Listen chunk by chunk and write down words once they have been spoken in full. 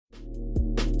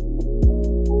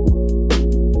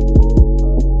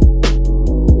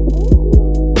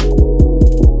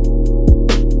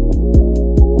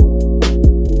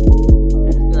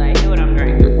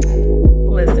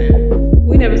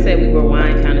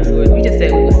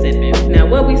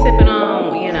what we sipping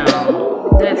on,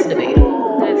 that's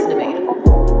debatable. That's debatable.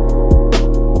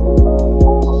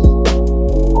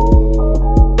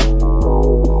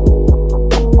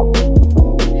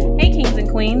 Hey, kings and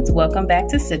queens, welcome back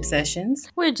to Sip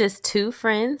Sessions. We're just two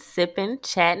friends sipping,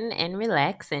 chatting, and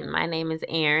relaxing. My name is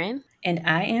Erin. And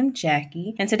I am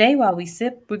Jackie. And today, while we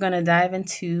sip, we're going to dive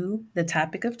into the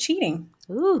topic of cheating.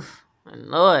 Oof,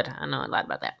 Lord, I know a lot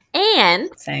about that. And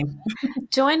Same.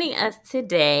 Joining us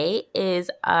today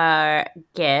is our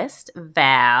guest,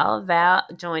 Val. Val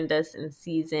joined us in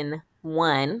season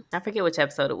 1. I forget which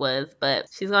episode it was, but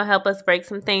she's going to help us break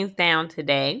some things down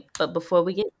today. But before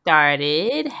we get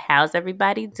started, how's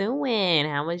everybody doing?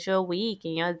 How was your week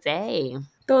and your day?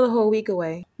 Throw the whole week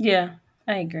away. Yeah,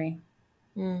 I agree.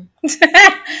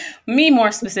 Me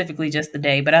more specifically just the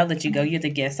day, but I'll let you go. You're the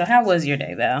guest. So how was your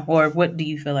day, Val? Or what do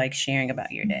you feel like sharing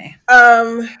about your day?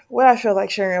 What I feel like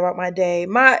sharing about my day.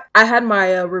 I had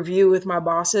my review with my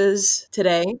bosses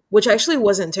today, which actually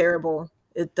wasn't terrible.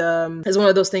 It is one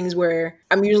of those things where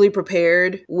I'm usually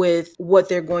prepared with what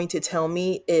they're going to tell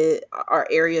me are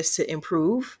areas to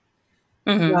improve.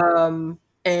 Mm-hmm.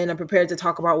 And I'm prepared to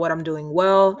talk about what I'm doing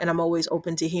well. And I'm always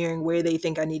open to hearing where they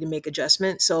think I need to make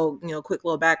adjustments. So, quick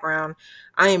little background.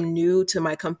 I am new to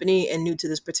my company and new to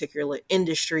this particular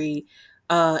industry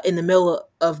in the middle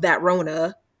of that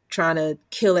Rona trying to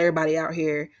kill everybody out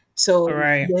here. So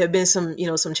Right. There have been some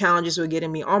challenges with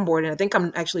getting me on board. And I think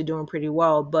I'm actually doing pretty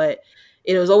well. But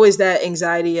it was always that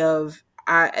anxiety of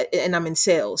and I'm in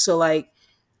sales. So like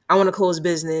I want to close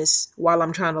business while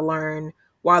I'm trying to learn,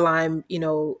 while I'm,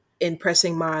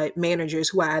 impressing my managers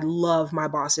who I love my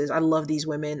bosses. I love these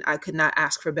women. I could not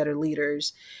ask for better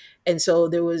leaders. And so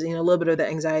there was, a little bit of the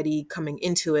anxiety coming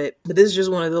into it. But this is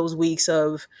just one of those weeks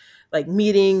of like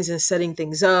meetings and setting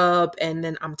things up. And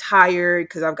then I'm tired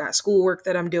because I've got schoolwork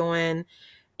that I'm doing.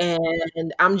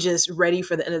 And I'm just ready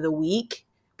for the end of the week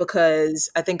because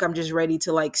I think I'm just ready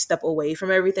to like step away from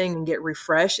everything and get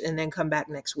refreshed and then come back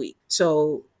next week.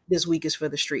 So this week is for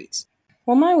the streets.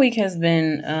 Well, my week has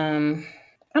been,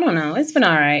 I don't know. It's been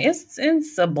all right.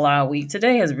 It's a blah week.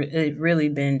 Today has it really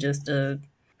been just a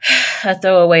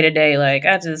throwaway today. Like,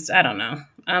 I don't know.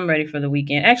 I'm ready for the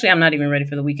weekend. Actually, I'm not even ready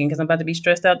for the weekend because I'm about to be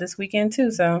stressed out this weekend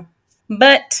too. So,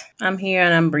 but I'm here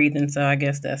and I'm breathing. So I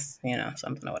guess that's,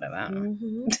 something or whatever. I don't know.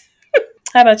 Mm-hmm.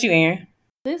 How about you, Erin?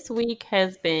 This week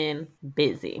has been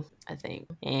busy, I think.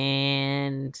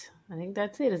 And I think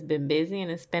that's it. It's been busy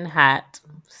and it's been hot.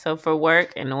 So for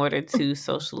work, in order to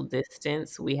social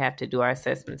distance, we have to do our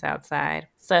assessments outside.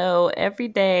 So every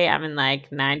day I'm in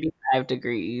like 95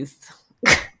 degrees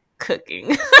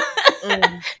cooking.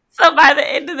 So by the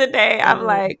end of the day, I'm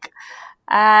like,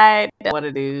 I don't want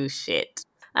to do shit.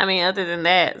 I mean, other than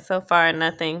that, so far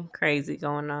nothing crazy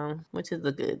going on, which is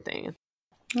a good thing.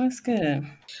 That's good.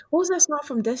 What was that song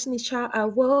from Destiny's Child? I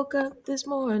woke up this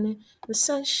morning, the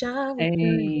sunshine was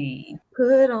shining, Hey.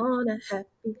 put on a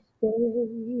happy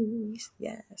face.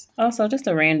 Yes. Also, just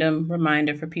a random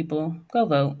reminder for people: go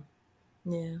vote.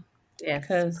 Yeah. Yes,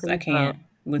 Because I can't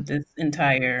with this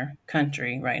entire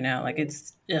country right now. Like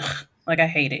like I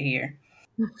hate it here.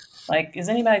 Like, is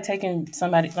anybody taking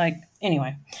somebody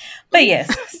anyway? But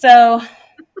yes, so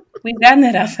we've gotten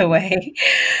that out the way.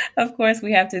 Of course,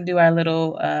 we have to do our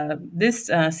little this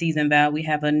season, Val. We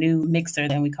have a new mixer,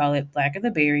 and we call it Black of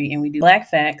the Berry, and we do Black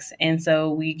Facts. And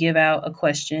so we give out a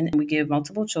question, and we give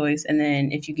multiple choice, and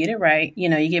then if you get it right,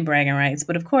 you get bragging rights.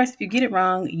 But of course, if you get it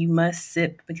wrong, you must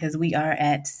sip because we are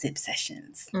at Sip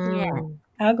Sessions. Yeah.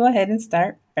 I'll go ahead and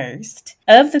start first.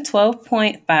 Of the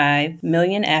 12.5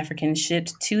 million Africans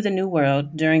shipped to the New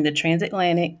World during the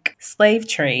transatlantic slave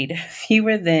trade,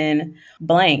 fewer than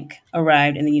blank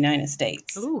arrived in the United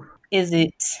States. Ooh. Is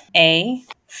it A,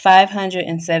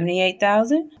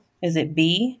 578,000? Is it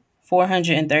B,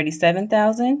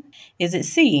 437,000? Is it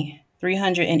C,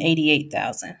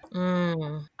 388,000?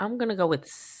 I'm going to go with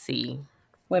C.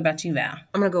 What about you, Val?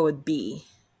 I'm going to go with B.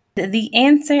 The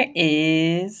answer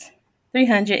is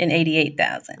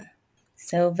 388,000.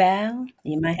 So, Val,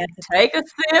 you might have to Take a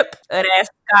sip of that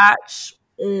scotch.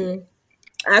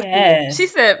 Yes. She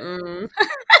said,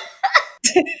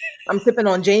 I'm sipping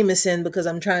on Jameson because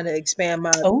I'm trying to expand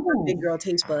my big girl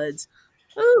taste buds.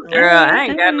 Ooh, girl, I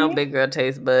ain't got no big girl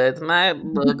taste buds. My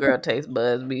little girl taste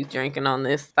buds be drinking on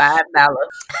this $5.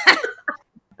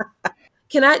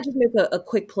 Can I just make a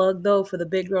quick plug though for the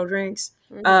big girl drinks?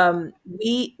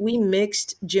 We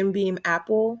mixed Jim Beam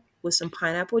apple with some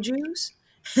pineapple juice,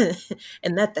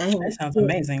 and that sounds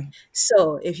amazing.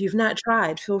 So if you've not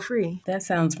tried, feel free. That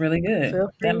sounds really good.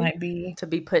 Feel free That might be to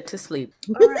be put to sleep.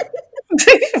 All right.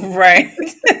 Right.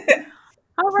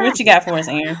 All right. What you got for us,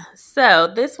 Aaron?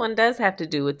 So this one does have to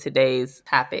do with today's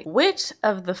topic. Which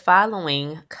of the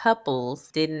following couples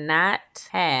did not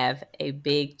have a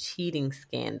big cheating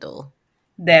scandal?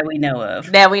 That we know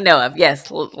of. That we know of. Yes,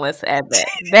 let's add that.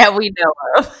 That we know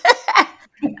of.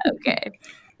 Okay.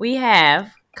 We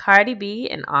have Cardi B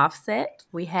and Offset.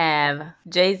 We have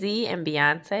Jay-Z and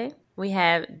Beyonce. We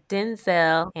have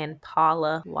Denzel and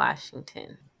Paula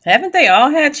Washington. Haven't they all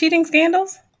had cheating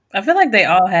scandals? I feel like they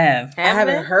all have. I Have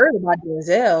they? haven't heard about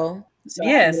Denzel, so I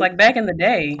Yes, would. like back in the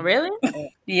day. Really?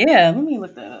 Yeah, let me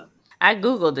look that up. I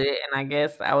Googled it and I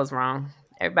guess I was wrong.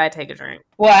 Everybody take a drink.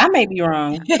 Well, I may be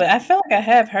wrong, but I feel like I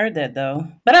have heard that though.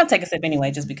 But I'll take a sip anyway,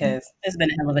 just because it's been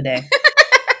a hell of a day.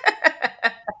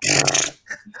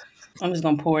 I'm just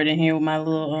gonna pour it in here with my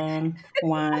little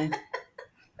wine.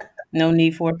 No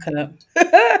need for a cup.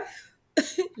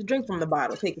 Drink from the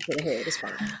bottle, take it to the head. It's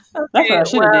fine. That's what Okay, I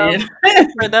should have well, did.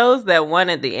 for those that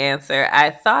wanted the answer,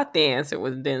 I thought the answer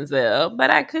was Denzel,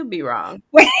 but I could be wrong.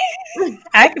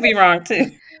 I could be wrong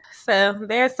too. So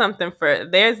there's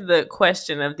there's the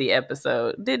question of the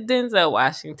episode. Did Denzel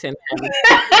Washington have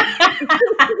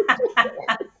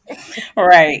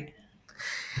Right.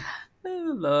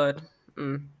 Oh Lord.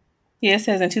 Mm. Yeah, it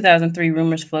says in 2003,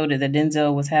 rumors floated that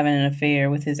Denzel was having an affair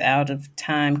with his out of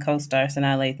time co star,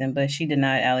 Sanaa Lathan, but she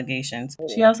denied allegations.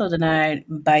 She also denied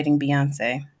biting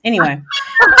Beyonce. Anyway,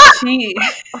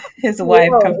 his wife,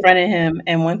 Whoa. confronted him,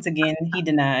 and once again, he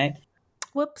denied.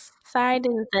 Whoops. Sorry,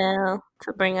 Denzel,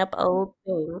 to bring up old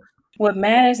things. What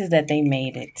matters is that they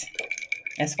made it,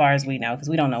 as far as we know, because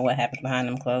we don't know what happens behind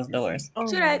them closed doors. Oh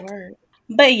Should my I? word.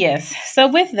 But yes, so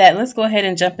with that, let's go ahead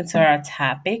and jump into our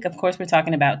topic. Of course, we're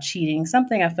talking about cheating,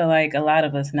 something I feel like a lot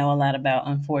of us know a lot about,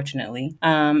 unfortunately.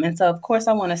 And so, of course,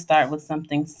 I want to start with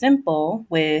something simple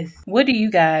with what do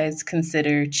you guys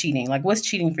consider cheating? Like, what's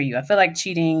cheating for you? I feel like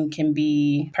cheating can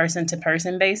be person to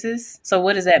person basis. So,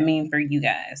 what does that mean for you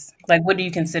guys? Like, what do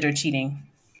you consider cheating?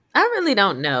 I really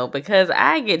don't know because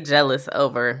I get jealous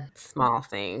over small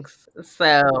things.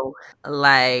 So,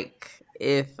 like,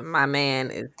 if my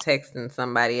man is texting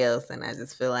somebody else and I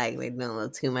just feel like they're doing a little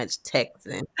too much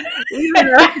texting, even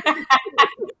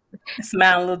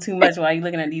Smile a little too much while you're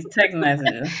looking at these text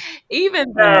messages.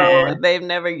 even though Uh, they've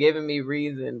never given me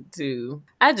reason to,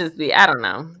 I don't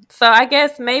know. So I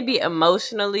guess maybe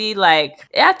emotionally, like,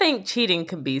 I think cheating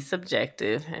could be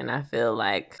subjective. And I feel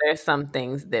like there's some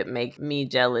things that make me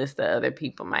jealous that other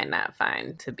people might not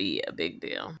find to be a big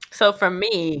deal. So for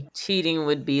me, cheating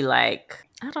would be like,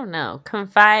 I don't know,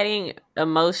 confiding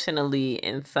emotionally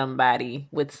in somebody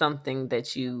with something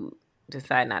that you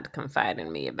decide not to confide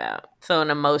in me about. So an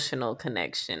emotional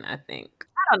connection, I think.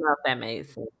 I don't know if that made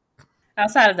sense.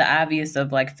 outside of the obvious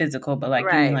of like physical, but like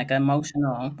you mean Right. like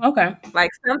emotional. Okay.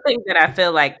 Like something that I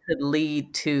feel like could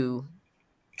lead to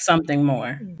Something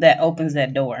more that opens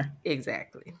that door.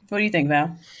 exactly. What do you think,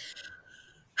 Val?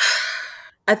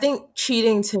 I think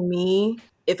cheating to me,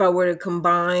 if I were to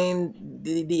combine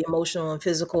the emotional and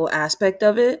physical aspect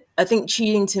of it, I think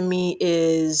cheating to me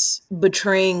is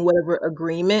betraying whatever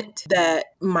agreement that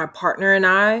my partner and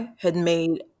I had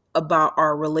made about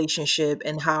our relationship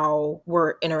and how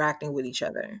we're interacting with each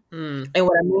other. Mm. And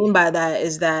what I mean by that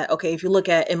is that, okay, if you look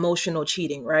at emotional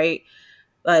cheating, right?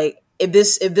 Like if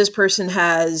this person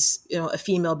has, a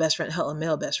female best friend, hell, a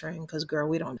male best friend, because girl,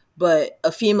 we don't, but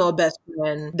a female best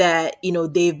friend that,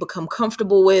 they've become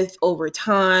comfortable with over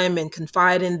time and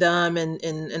confide in them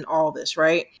and all this,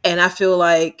 right? And I feel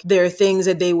like there are things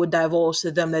that they would divulge to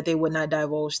them that they would not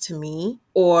divulge to me,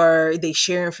 or they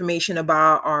share information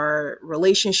about our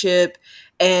relationship,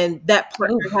 and that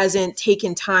partner Oof. hasn't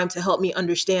taken time to help me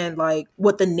understand like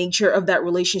what the nature of that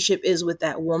relationship is with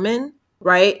that woman,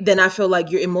 right? Then I feel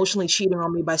like you're emotionally cheating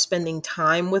on me by spending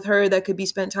time with her that could be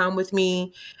spent time with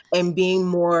me, and being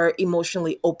more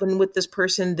emotionally open with this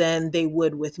person than they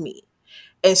would with me.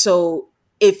 And so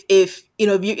if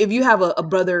you have a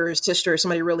brother or sister or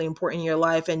somebody really important in your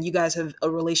life, and you guys have a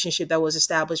relationship that was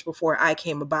established before I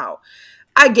came about,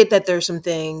 I get that there's some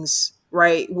things,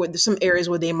 right, where there's some areas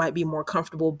where they might be more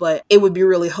comfortable, but it would be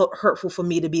really hurtful for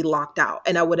me to be locked out.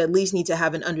 And I would at least need to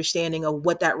have an understanding of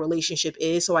what that relationship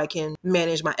is so I can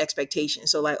manage my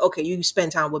expectations. So, like, okay, you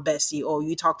spend time with Bessie, or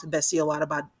you talk to Bessie a lot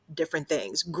about different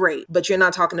things. Great. But you're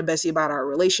not talking to Bessie about our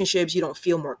relationships. You don't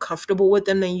feel more comfortable with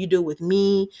them than you do with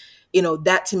me.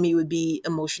 That to me would be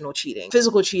emotional cheating.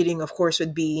 Physical cheating, of course,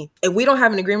 would be if we don't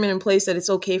have an agreement in place that it's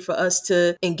okay for us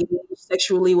to engage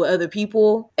sexually with other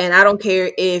people. And I don't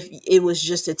care if it was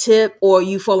just a tip or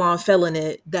you full on felon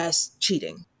it, that's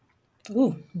cheating.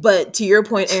 Ooh. But to your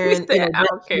point, She Aaron, said, I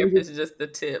don't care if that, it's just a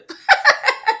tip.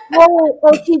 oh,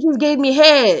 she just gave me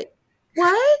head.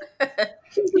 What?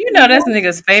 You know that's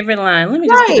nigga's favorite line. Let me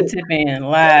just put Right. the tip in. First of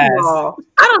Lies. all,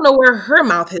 I don't know where her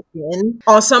mouth has been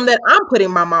on some that I'm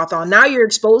putting my mouth on. Now you're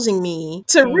exposing me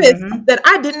to risks Mm-hmm. that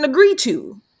I didn't agree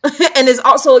to. And it's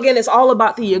also, again, it's all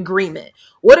about the agreement.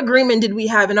 What agreement did we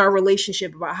have in our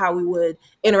relationship about how we would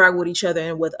interact with each other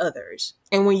and with others?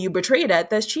 And when you betray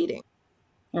that, that's cheating.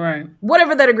 Right.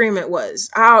 Whatever that agreement was,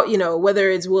 how, whether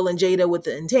it's Will and Jada with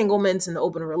the entanglements and the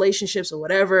open relationships or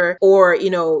whatever, or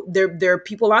there are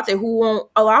people out there who won't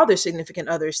allow their significant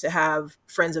others to have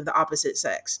friends of the opposite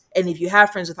sex. And if you have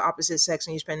friends of the opposite sex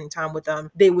and you're spending time with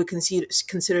them, they would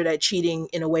consider that cheating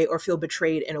in a way, or feel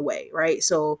betrayed in a way, right?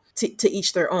 So to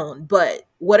each their own. But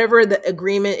whatever the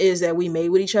agreement is that we made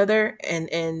with each other,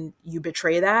 and you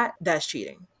betray that, that's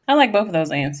cheating. I like both of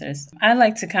those answers. I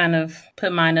like to kind of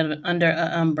put mine under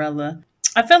an umbrella.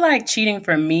 I feel like cheating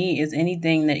for me is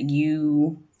anything that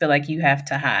you feel like you have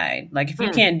to hide. Like if you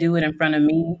Hmm. can't do it in front of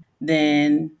me,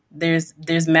 then there's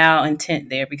malintent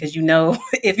there, because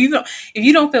if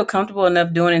you don't feel comfortable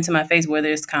enough doing it to my face, whether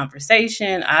it's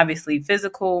conversation, obviously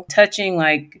physical touching,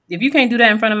 like if you can't do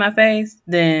that in front of my face,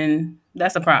 then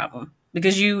that's a problem,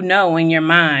 because in your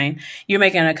mind you're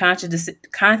making a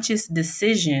conscious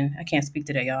decision. I can't speak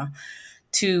today, y'all,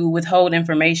 to withhold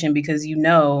information because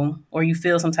or you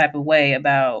feel some type of way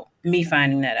about me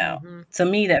finding that out. Hmm. To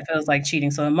me, that feels like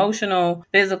cheating. So emotional,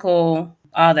 physical,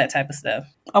 all that type of stuff.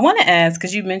 I want to ask,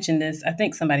 because you mentioned this, I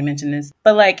think somebody mentioned this,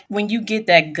 but like when you get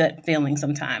that gut feeling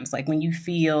sometimes, like when you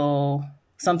feel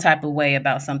some type of way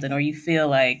about something, or you feel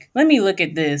like, let me look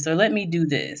at this or let me do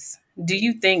this. Do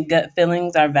you think gut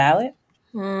feelings are valid?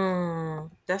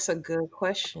 That's a good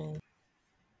question.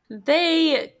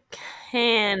 They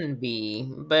can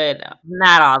be, but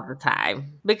not all the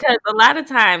time. Because a lot of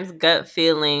times gut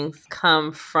feelings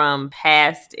come from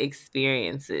past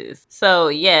experiences. So,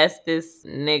 yes, this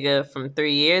nigga from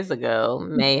 3 years ago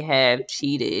may have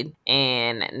cheated,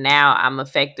 and now I'm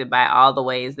affected by all the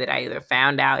ways that I either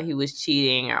found out he was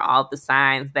cheating or all the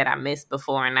signs that I missed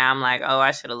before. And now I'm like, oh,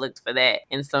 I should have looked for that.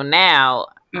 And so now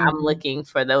I'm Mm-hmm. looking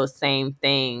for those same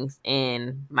things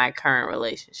in my current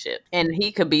relationship. And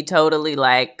he could be totally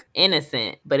like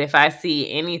innocent. But if I see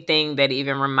anything that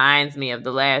even reminds me of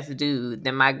the last dude,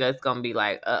 then my gut's going to be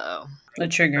like, uh oh. A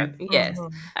trigger. Yes.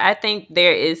 Mhm. I think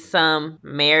there is some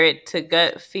merit to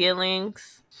gut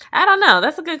feelings. I don't know.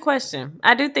 That's a good question.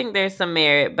 I do think there's some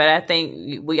merit, but I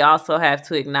think we also have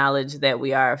to acknowledge that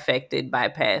we are affected by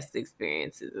past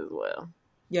experiences as well.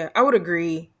 Yeah, I would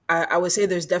agree. I would say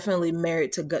there's definitely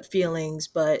merit to gut feelings,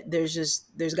 but there's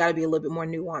got to be a little bit more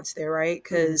nuance there, right?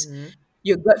 Because Hmm.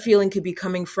 your gut feeling could be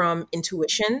coming from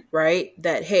intuition, right?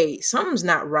 That hey, something's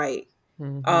not right,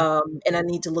 Hmm. and I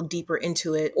need to look deeper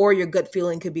into it. Or your gut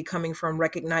feeling could be coming from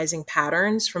recognizing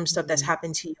patterns from stuff that's Hmm.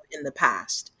 happened to you in the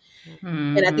past.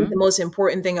 And I think the Mm-hmm. most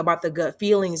important thing about the gut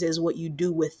feelings is what you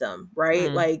do with them, right?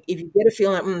 Mm. Like if you get a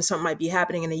feeling like something might be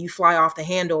happening and then you fly off the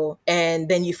handle and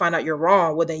then you find out you're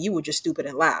wrong, well, then you were just stupid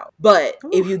and loud. But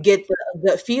if Ooh. you get the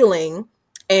gut feeling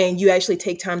and you actually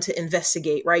take time to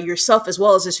investigate, right, yourself as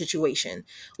well as the situation,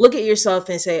 look at yourself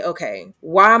and say, okay,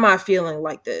 why am I feeling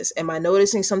like this? Am I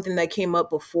noticing something that came up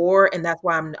before and that's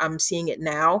why I'm seeing it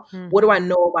now? What do Mhm. I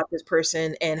know about this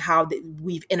person and how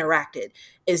we've interacted?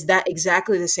 Is that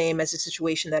exactly the same as a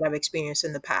situation that I've experienced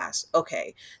in the past?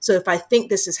 Okay. So if I think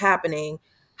this is happening,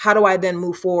 how do I then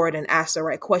move forward and ask the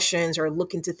right questions or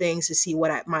look into things to see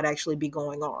what might actually be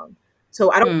going on?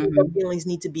 So I don't think those Mm-hmm. feelings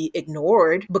need to be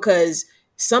ignored because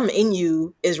some in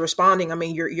you is responding. I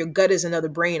mean, your gut is another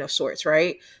brain of sorts,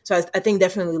 right? So I think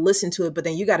definitely listen to it, but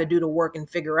then you got to do the work and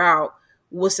figure out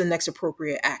what's the next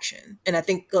appropriate action. And I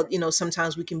think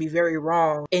sometimes we can be very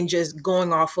wrong in just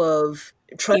going off of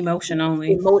trust, Emotion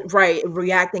only. right,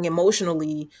 reacting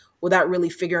emotionally without really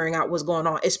figuring out what's going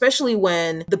on, especially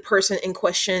when the person in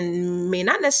question may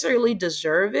not necessarily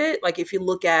deserve it. Like if you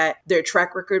look at their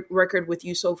track record with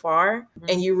you so far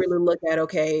and you really look at,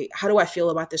 okay, how do I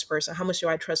feel about this person? How much do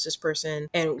I trust this person?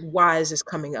 And why is this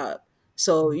coming up?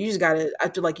 So you just gotta, I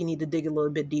feel like you need to dig a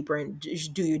little bit deeper and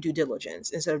just do your due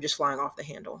diligence instead of just flying off the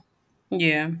handle.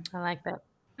 Yeah. I like that.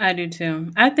 I do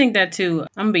too. I think that too.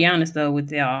 I'm gonna be honest though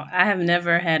with y'all. I have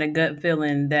never had a gut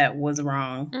feeling that was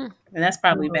wrong, Mm. and that's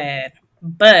probably Mhm. bad.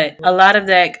 But a lot of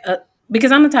that,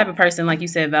 because I'm the type of person, like you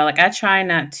said, Val. Like I try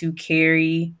not to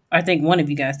carry. I think one of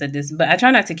you guys said this, but I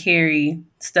try not to carry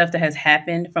stuff that has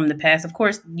happened from the past. Of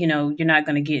course, you're not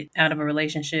gonna get out of a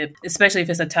relationship, especially if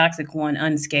it's a toxic one,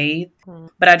 unscathed. Mm.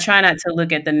 But I try not to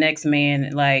look at the next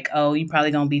man like, oh, you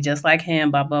probably gonna be just like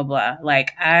him, blah blah blah.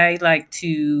 Like I like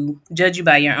to judge you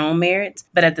by your own merits,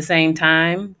 but at the same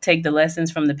time, take the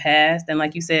lessons from the past and,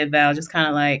 like you said, Val, just kind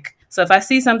of like So if I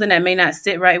see something that may not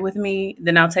sit right with me,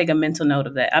 then I'll take a mental note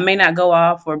of that. I may not go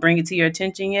off or bring it to your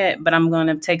attention yet, but I'm going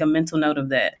to take a mental note of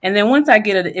that. And then once I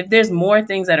get it, if there's more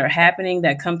things that are happening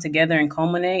that come together and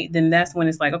culminate, then that's when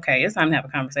it's like, okay, it's time to have a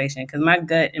conversation because my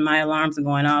gut and my alarms are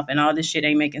going off and all this shit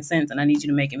ain't making sense. And I need you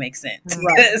to make it make sense.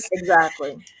 Right.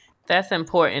 Exactly. That's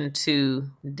important to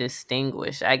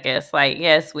distinguish, I guess. Like,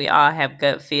 yes, we all have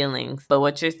gut feelings, but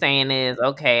what you're saying is,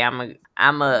 okay,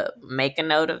 I'm a make a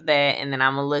note of that, and then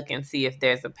I'm gonna look and see if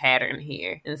there's a pattern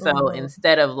here. And so Mhm.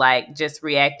 instead of like just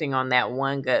reacting on that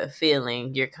one gut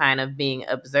feeling, you're kind of being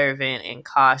observant and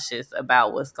cautious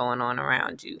about what's going on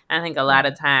around you. I think a lot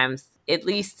of times, at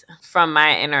least from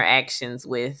my interactions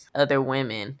with other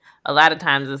women, a lot of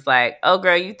times it's like, oh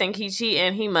girl, you think he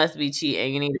cheating? He must be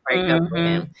cheating. You need to break up with Mm-hmm.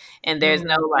 him. And there's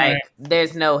no Mhm. Right.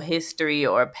 there's no history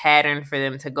or pattern for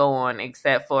them to go on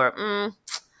except for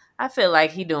I feel like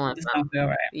he doing Just don't feel something.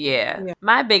 right. Yeah. Yeah.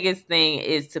 My biggest thing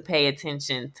is to pay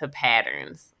attention to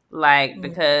patterns. Like, Mhm.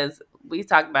 because we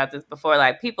talked about this before,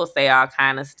 like people say all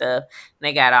kind of stuff. And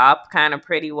they got all kind of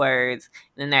pretty words,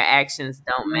 and then their actions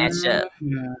don't match up.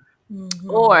 Mm-hmm.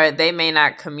 Mhm. Or they may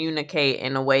not communicate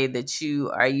in a way that you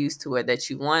are used to or that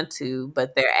you want to,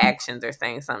 but their actions are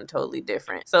saying something totally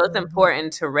different. So it's Mhm.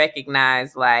 important to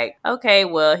recognize, like, okay,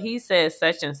 well, he says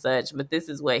such and such, but this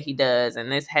is what he does. And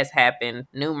this has happened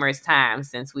numerous times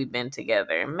since we've been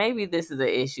together. Maybe this is an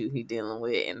issue he's dealing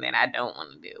with and that I don't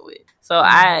want to deal with. So Mhm.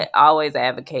 I always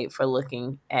advocate for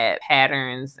looking at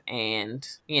patterns and,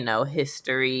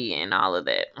 history and all of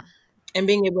that. And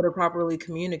being able to properly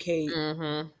communicate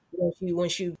Mm-hmm.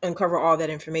 once you uncover all that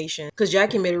information, because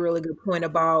Jackie made a really good point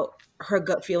about her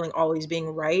gut feeling always being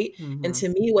right. And Mm-hmm. to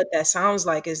me, what that sounds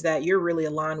like is that you're really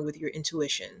aligned with your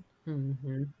intuition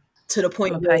Mm-hmm. to the I'm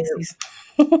point a where, Pisces.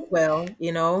 well,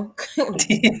 you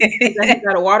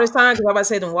got a water sign, because I'm about to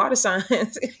say them water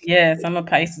signs. Yes, I'm a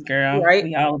Pisces girl. Right.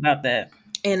 We all about that.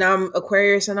 And I'm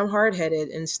Aquarius, and I'm hard headed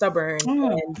and stubborn, Oh,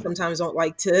 and sometimes don't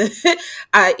like to.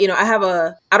 I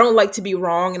don't like to be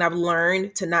wrong, and I've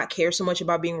learned to not care so much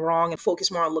about being wrong and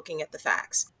focus more on looking at the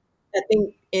facts. I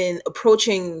think in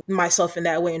approaching myself in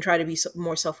that way and try to be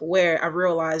more self aware, I've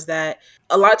realized that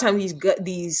a lot of times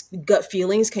these gut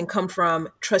feelings can come from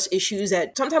trust issues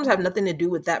that sometimes have nothing to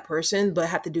do with that person, but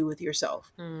have to do with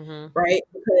yourself, Mm-hmm. right?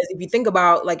 Because if you think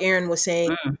about, like Aaron was saying,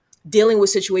 mm, dealing with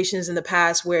situations in the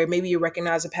past where maybe you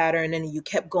recognize a pattern and you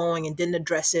kept going and didn't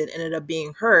address it, ended up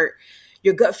being hurt,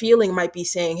 your gut feeling might be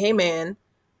saying, hey man,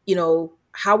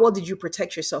 how well did you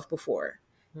protect yourself before?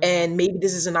 And maybe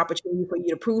this is an opportunity for you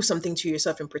to prove something to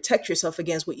yourself and protect yourself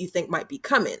against what you think might be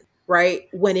coming, right?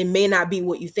 When it may not be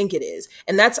what you think it is.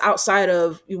 And that's outside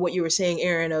of what you were saying,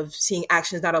 Aaron, of seeing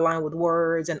actions not align with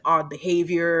words and odd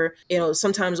behavior.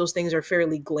 Sometimes those things are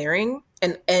fairly glaring.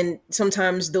 And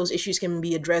sometimes those issues can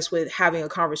be addressed with having a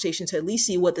conversation to at least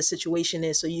see what the situation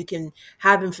is, so you can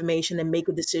have information and make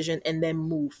a decision and then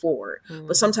move forward. But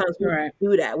Mm-hmm. sometimes we right.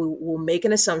 do that. We'll make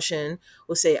an assumption.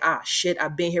 We'll say, shit,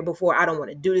 I've been here before. I don't want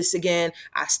to do this again.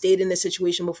 I stayed in this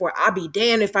situation before. I'll be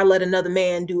damned if I let another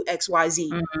man do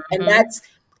XYZ. And Mm-hmm. that's,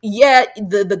 yeah,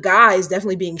 the guy is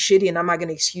definitely being shitty, and I'm not going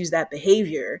to excuse that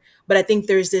behavior. But I think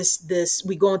there's this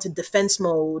we go into defense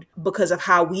mode because of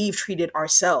how we've treated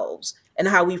ourselves and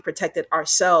how we've protected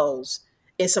ourselves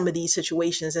in some of these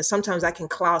situations. And sometimes I can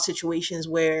cloud situations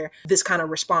where this kind of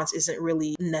response isn't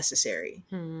really necessary.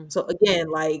 Mm-hmm. So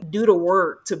again, like, do the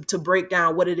work to break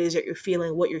down what it is that you're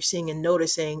feeling, what you're seeing and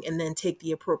noticing, and then take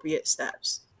the appropriate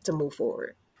steps to move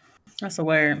forward. That's a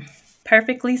word.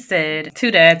 Perfectly said.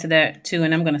 To add to that too,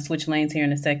 and I'm going to switch lanes here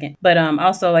in a second. But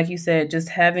also, like you said, just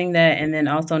having that, and then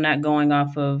also not going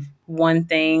off of one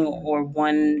thing or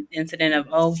one incident of,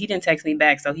 oh, he didn't text me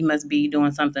back, so he must be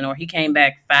doing something, or he came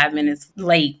back 5 minutes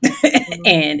late, Mhm.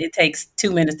 and it takes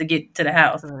 2 minutes to get to the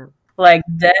house. Right. Like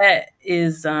that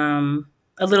is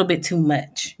a little bit too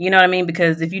much. You know what I mean?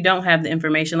 Because if you don't have the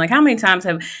information, like how many times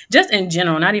have, just in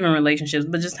general, not even relationships,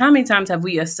 but just how many times have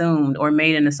we assumed or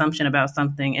made an assumption about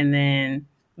something and then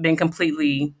been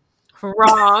completely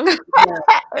Wrong. Yeah.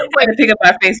 had to pick up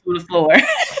our face from the floor?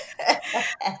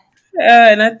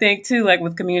 And I think too, like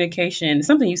with communication,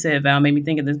 something you said, Val, made me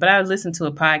think of this. But I listened to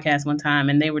a podcast one time,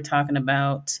 and they were talking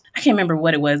about, I can't remember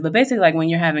what it was, but basically, like when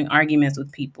you're having arguments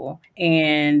with people,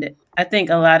 and I think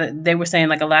they were saying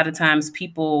like a lot of times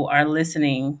people are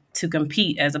listening to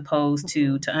compete as opposed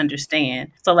to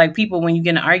understand. So like people, when you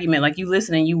get in an argument, like you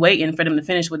listening, you waiting for them to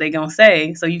finish what they gonna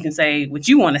say so you can say what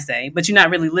you want to say, but you're not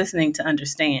really listening to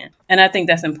understand. And I think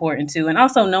that's important too. And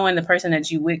also knowing the person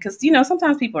that you with, because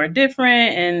sometimes people are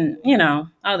different and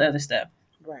all the other stuff.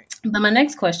 Right. But my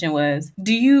next question was,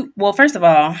 well, first of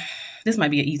all, this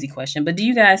might be an easy question, but do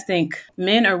you guys think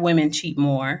men or women cheat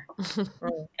more?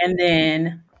 Mm. And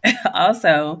then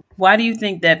also, why do you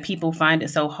think that people find it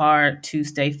so hard to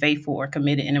stay faithful or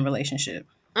committed in a relationship?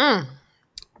 Mm,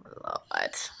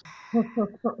 Lord.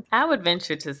 I would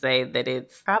venture to say that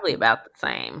it's probably about the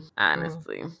same, Mm.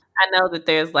 honestly. I know that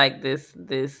there's like this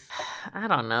I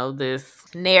don't know, this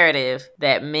narrative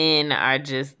that men are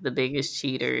just the biggest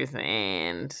cheaters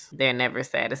and they're never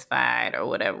satisfied or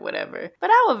whatever, whatever. But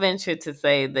I would venture to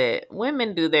say that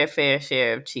women do their fair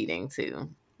share of cheating too.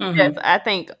 Yes, Mm-hmm. I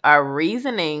think our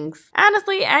reasonings,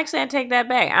 honestly, actually, I take that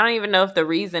back. I don't even know if the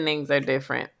reasonings are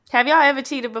different. Have y'all ever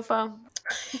cheated before?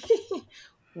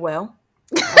 Well,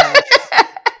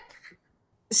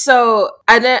 so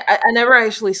I never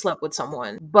actually slept with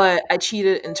someone, but I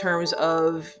cheated in terms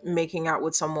of making out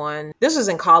with someone. This was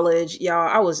in college, y'all.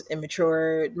 I was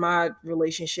immature. My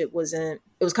relationship wasn't.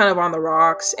 It was kind of on the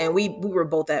rocks, and we were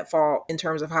both at fault in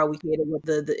terms of how we created what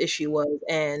the issue was.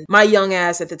 And my young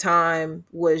ass at the time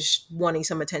was wanting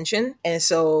some attention, and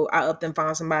so I upped and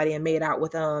found somebody and made out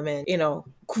with them, and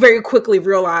very quickly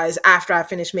realized after I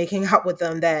finished making out with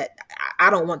them that I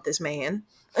don't want this man.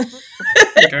 This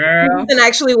Girl. isn't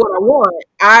actually what I want.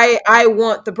 I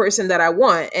want the person that I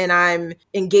want, and I'm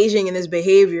engaging in this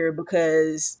behavior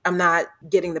because I'm not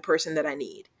getting the person that I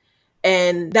need.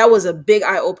 And that was a big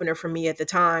eye opener for me at the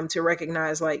time to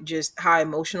recognize like just how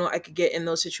emotional I could get in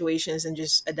those situations and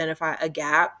just identify a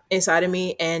gap inside of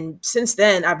me. And since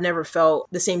then, I've never felt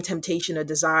the same temptation or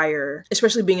desire,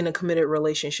 especially being in a committed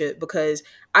relationship, because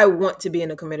I want to be in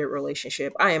a committed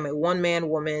relationship. I am a one man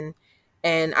woman,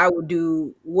 and I will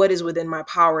do what is within my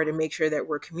power to make sure that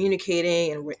we're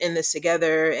communicating and we're in this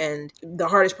together. And the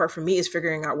hardest part for me is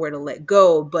figuring out where to let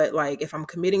go. But like if I'm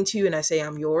committing to you and I say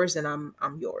I'm yours, then I'm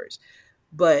yours.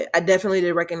 But I definitely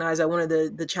did recognize that one of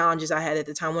the challenges I had at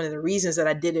the time, one of the reasons that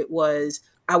I did it was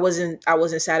I wasn't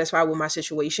satisfied with my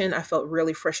situation. I felt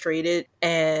really frustrated,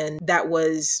 and that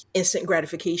was instant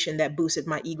gratification that boosted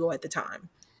my ego at the time,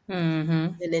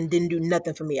 Mm-hmm. and then didn't do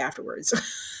nothing for me afterwards.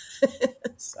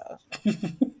 So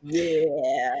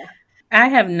yeah. I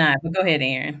have not, but go ahead,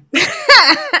 Aaron.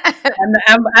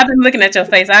 I've been looking at your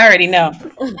face. I already know.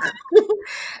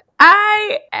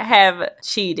 I have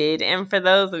cheated, and for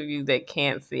those of you that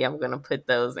can't see, I'm going to put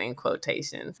those in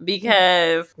quotations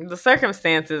because the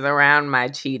circumstances around my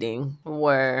cheating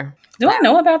were. Do I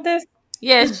know about this?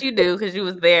 Yes, you do, because you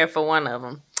was there for one of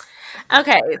them.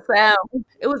 Okay, so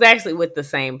it was actually with the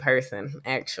same person,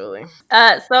 actually.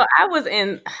 So I was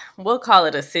in, we'll call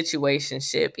it a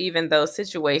situationship, even though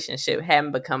situationship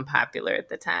hadn't become popular at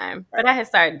the time. But I had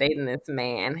started dating this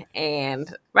man,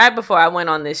 and right before I went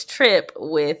on this trip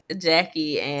with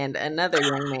Jackie and another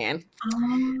young man,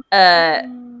 uh,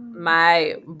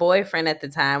 my boyfriend at the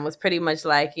time was pretty much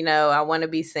like, I want to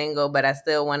be single, but I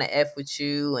still want to F with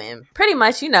you. And pretty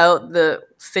much, the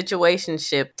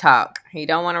situationship talk. He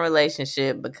don't want a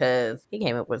relationship because he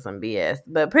came up with some BS.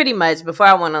 But pretty much before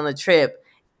I went on the trip,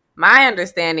 my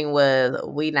understanding was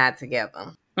we not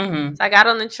together. Mm-hmm. So I got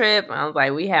on the trip and I was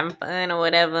like, we having fun or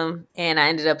whatever. And I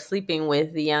ended up sleeping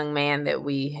with the young man that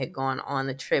we had gone on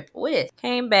the trip with.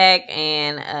 Came back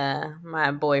and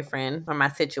my boyfriend or my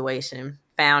situation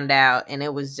found out. And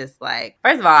it was just like,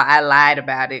 first of all, I lied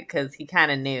about it because he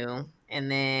kind of knew. And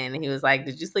then he was like,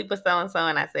 did you sleep with so-and-so?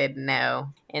 And I said, no.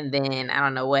 And then I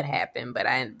don't know what happened, but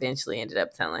I eventually ended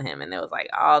up telling him. And there was like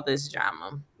all this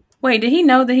drama. Wait, did he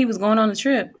know that he was going on the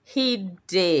trip? He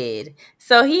did.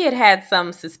 So he had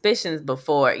some suspicions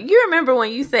before. You remember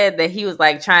when you said that he was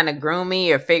like trying to groom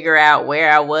me or figure out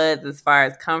where I was as far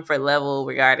as comfort level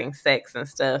regarding sex and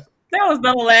stuff? That was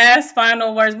the last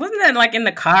final words. Wasn't that like in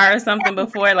the car or something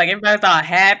before? Like everybody's all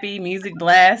happy, music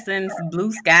blasting,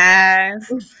 blue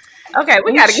skies. Okay,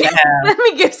 we Ooh, gotta get. child. Let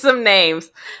me give some names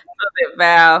so that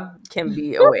Val can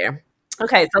be aware.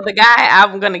 Okay, so the guy,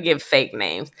 I'm gonna give fake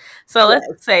names. So let's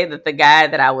Yes. say that the guy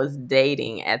that I was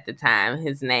dating at the time,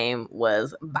 his name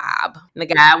was Bob. And the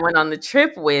guy I went on the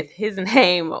trip with, his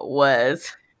name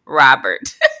was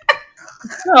Robert.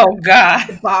 Oh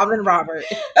God. Bob and Robert.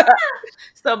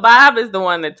 So Bob is the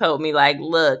one that told me, like,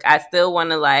 look, I still want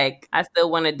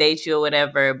to date you or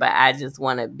whatever, but I just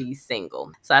want to be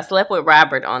single. So I slept with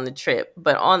Robert on the trip,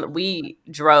 but we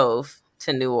drove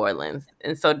to New Orleans.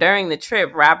 And so during the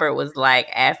trip, Robert was like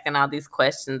asking all these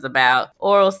questions about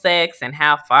oral sex and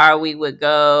how far we would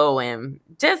go and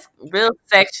just real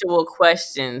sexual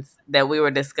questions that we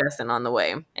were discussing on the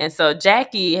way. And so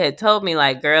Jackie had told me,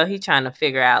 like, girl, he trying to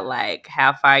figure out like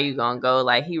how far you gonna go.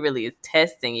 Like he really is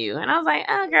testing you. And I was like,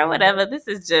 oh girl, whatever. This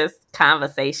is just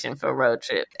conversation for road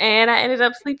trip. And I ended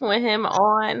up sleeping with him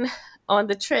on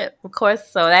the trip. Of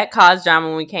course, so that caused drama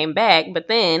when we came back, but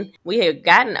then we had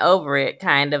gotten over it,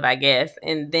 kind of, I guess.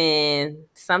 And then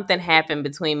something happened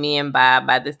between me and Bob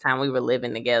by this time we were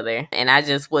living together. And I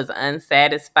just was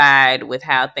unsatisfied with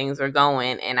how things were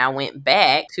going. And I went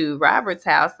back to Robert's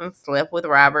house and slept with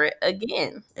Robert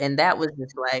again. And that was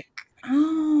just like,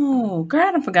 Oh,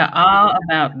 girl, I forgot all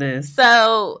about this.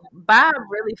 so Bob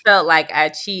really felt like I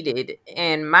cheated.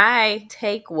 And my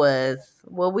take was,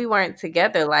 well, we weren't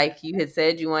together like you had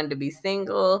said you wanted to be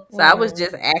single. So I was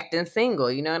just acting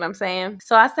single. You know what I'm saying?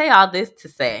 So I say all this to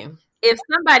say, if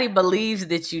somebody believes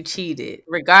that you cheated,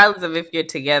 regardless of if you're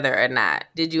together or not,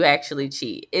 did you actually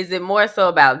cheat? Is it more so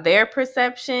about their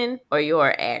perception or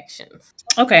your actions?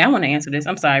 Okay, I want to answer this.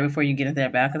 I'm sorry before you get into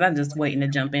that, because I'm just waiting to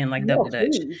jump in like Yeah, double dutch.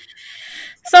 please.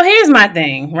 So here's my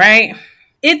thing, right?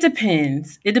 It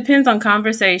depends. It depends on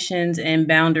conversations and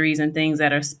boundaries and things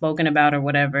that are spoken about or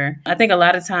whatever. I think a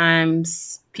lot of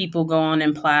times people go on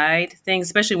implied things,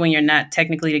 especially when you're not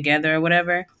technically together or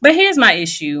whatever. But here's my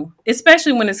issue,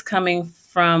 especially when it's coming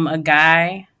from a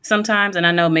guy sometimes, and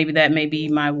I know maybe that may be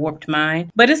my warped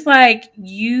mind, but it's like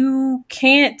you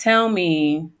can't tell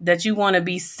me that you want to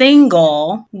be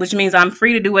single, which means I'm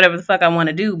free to do whatever the fuck I want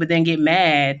to do, but then get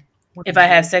mad if I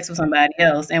have sex with somebody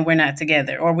else and we're not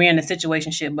together, or we're in a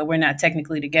situationship but we're not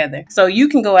technically together. So you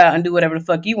can go out and do whatever the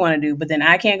fuck you want to do, but then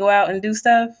I can't go out and do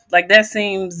stuff. Like, that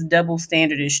seems double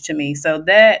standardish to me. So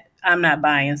that I'm not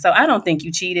buying. So I don't think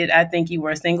you cheated. I think you were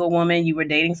a single woman. You were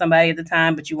dating somebody at the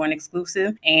time, but you weren't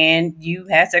exclusive, and you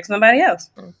had sex with somebody else.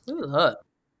 Look.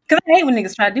 Because I hate when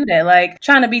niggas try to do that. Like,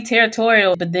 trying to be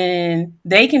territorial, but then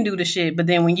they can do the shit. But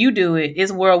then when you do it,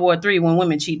 it's World War III when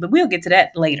women cheat. But we'll get to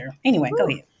that later. Anyway, go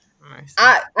ahead.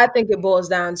 I think it boils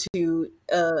down to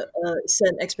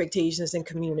setting expectations and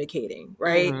communicating,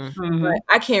 right? Mm-hmm. Right.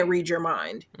 I can't read your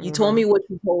mind. You told me what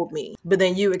you told me, but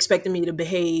then you expected me to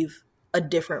behave a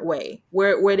different way.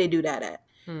 Where they do that at,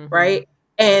 right?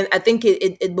 And I think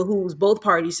it behooves both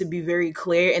parties to be very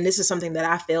clear. And this is something that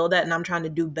I failed at and I'm trying to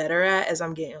do better at as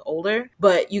I'm getting older.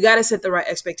 But you got to set the right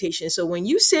expectations. So when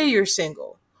you say you're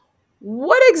single,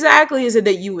 what exactly is it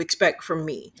that you expect from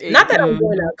me? Not that I'm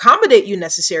going to accommodate you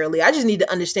necessarily. I just need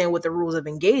to understand what the rules of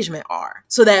engagement are,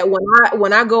 so that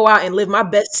when I go out and live my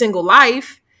best single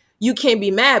life, you can't be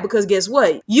mad, because guess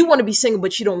what? You want to be single,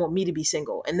 but you don't want me to be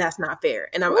single, and that's not fair.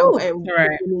 And Right.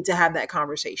 we need to have that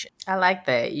conversation. I like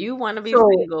that. You want to be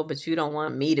single, but you don't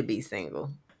want me to be single.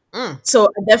 So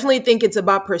I definitely think it's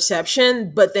about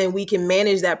perception, but then we can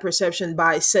manage that perception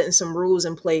by setting some rules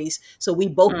in place so we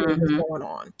both know what's going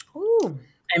on. Ooh.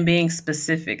 And being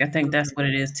specific. I think that's what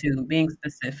it is too. Being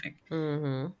specific.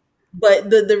 But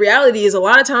the reality is, a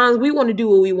lot of times we want to do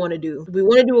what we want to do. We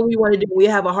want to do what we want to do. We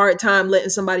have a hard time letting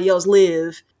somebody else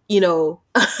live,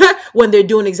 when they're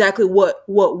doing exactly what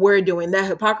we're doing. That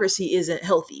hypocrisy isn't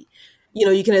healthy.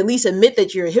 You can at least admit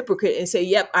that you're a hypocrite and say,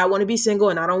 yep, I want to be single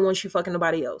and I don't want you fucking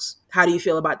nobody else. How do you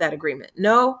feel about that agreement?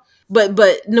 No, but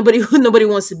nobody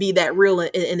wants to be that real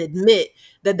and admit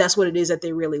that that's what it is that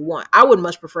they really want. I would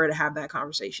much prefer to have that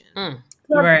conversation.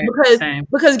 Right.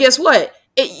 Because guess what?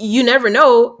 You never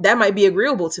know. That might be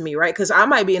agreeable to me, right? Because I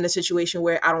might be in a situation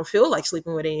where I don't feel like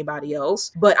sleeping with anybody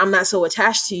else, but I'm not so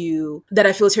attached to you that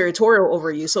I feel territorial over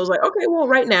you. So it's like, okay, well,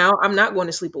 right now I'm not going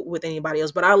to sleep with anybody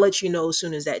else, but I'll let you know as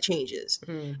soon as that changes.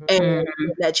 And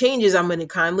if that changes, I'm going to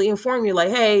kindly inform you, like,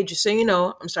 hey, just so you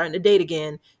know, I'm starting to date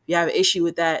again. If you have an issue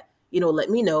with that, let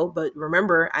me know. But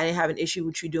remember, I didn't have an issue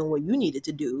with you doing what you needed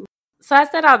to do. So I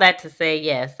said all that to say,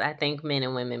 yes, I think men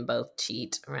and women both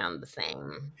cheat around the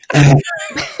same.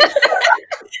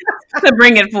 To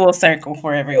bring it full circle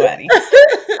for everybody.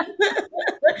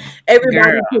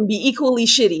 Everybody can be equally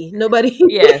shitty. Nobody,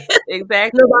 yes,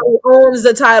 exactly. Nobody owns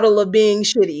the title of being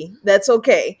shitty. That's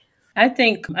okay. I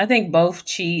think both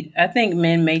cheat. I think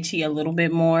men may cheat a little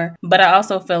bit more, but I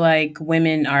also feel like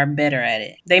women are better at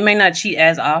it. They may not cheat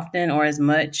as often or as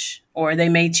much, or they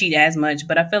may cheat as much,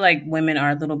 but I feel like women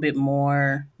are a little bit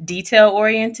more detail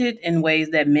oriented in ways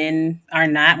that men are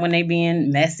not when they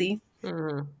being messy.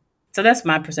 So that's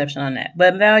my perception on that.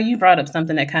 But Val, you brought up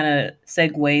something that kind of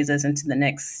segues us into the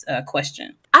next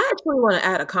question. I actually want to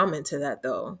add a comment to that,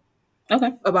 though.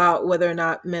 Okay. About whether or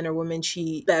not men or women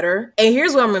cheat better. And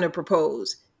here's what I'm going to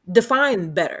propose.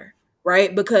 Define better,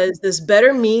 right? Because does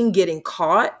better mean getting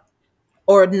caught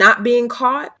or not being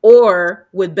caught? Or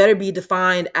would better be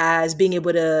defined as being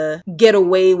able to get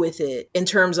away with it in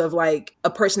terms of like a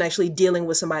person actually dealing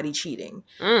with somebody cheating?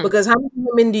 Because how many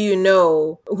women do you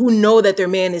know who know that their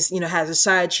man is, has a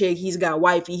side chick, he's got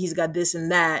wifey, he's got this and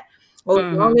that, Well,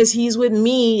 as long Mhm. as he's with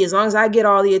me, as long as I get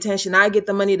all the attention, I get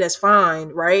the money, that's fine,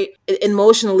 right?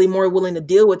 Emotionally more willing to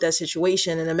deal with that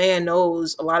situation. And a man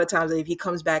knows a lot of times that if he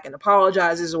comes back and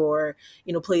apologizes or,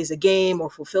 plays a game or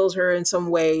fulfills her in some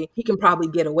way, he can probably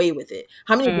get away with it.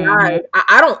 How many guys,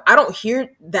 Mhm. I don't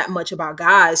hear that much about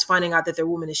guys finding out that their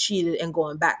woman is cheated and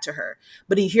going back to her.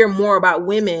 But you hear more about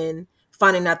women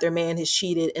finding out their man has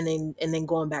cheated and then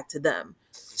going back to them.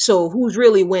 So who's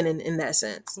really winning in that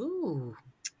sense? Ooh.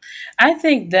 I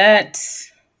think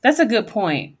that's a good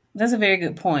point. That's a very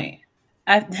good point.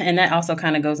 And that also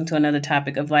kind of goes into another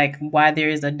topic of like why there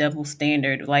is a double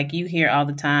standard. Like you hear all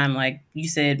the time, like you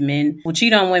said, men will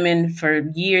cheat on women for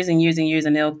years and years and years,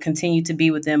 and they'll continue to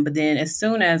be with them. But then, as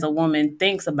soon as a woman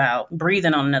thinks about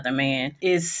breathing on another man,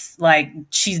 it's like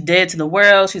she's dead to the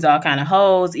world. She's all kind of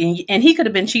hoes, and he could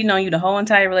have been cheating on you the whole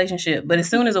entire relationship. But as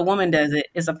soon as a woman does it,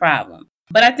 it's a problem.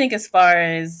 But I think as far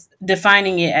as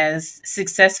defining it as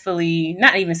successfully,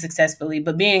 not even successfully,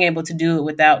 but being able to do it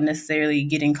without necessarily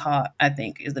getting caught, I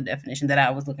think is the definition that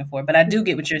I was looking for. But I do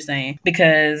get what you're saying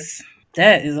because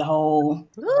that is a whole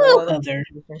Whole Ooh. other other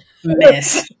conversation.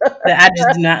 mess that I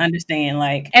just do not understand.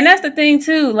 Like, and that's the thing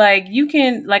too. Like, you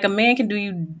can, like, a man can do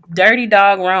you dirty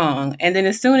dog wrong, and then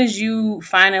as soon as you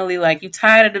finally, like, you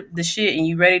tired of the shit and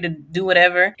you ready to do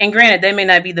whatever. And granted, that may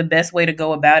not be the best way to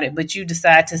go about it, but you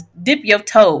decide to dip your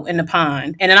toe in the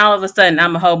pond, and then all of a sudden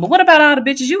I'm a hoe. But what about all the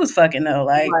bitches you was fucking though?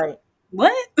 Like, Right.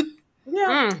 what?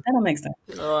 Yeah. Mm. That don't make sense.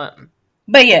 Lord.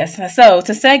 But yes, so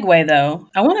to segue though,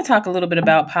 I want to talk a little bit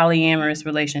about polyamorous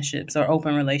relationships or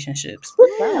open relationships.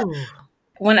 What's that? Ooh.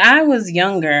 When I was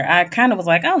younger, I kind of was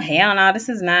like, oh, hell no, this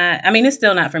is not, I mean, it's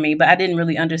still not for me, but I didn't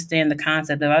really understand the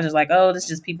concept of it. I was just like, oh, this is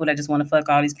just people that just want to fuck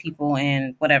all these people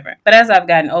and whatever. But as I've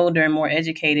gotten older and more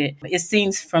educated, it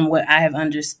seems from what I have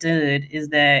understood is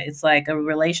that it's like a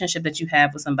relationship that you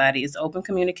have with somebody. It's open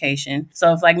communication.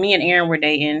 So if like me and Aaron were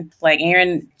dating, like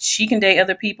Aaron, she can date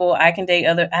other people, I can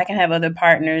have other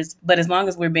partners, but as long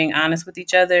as we're being honest with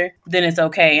each other, then it's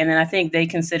okay. And then I think they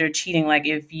consider cheating like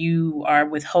if you are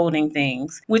withholding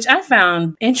things, which I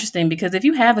found interesting because if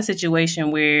you have a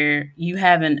situation where you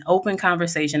have an open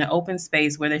conversation, an open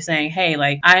space where they're saying, hey,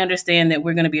 like, I understand that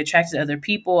we're going to be attracted to other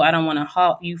people. I don't want to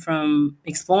halt you from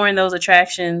exploring those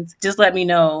attractions. Just let me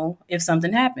know if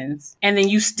something happens. And then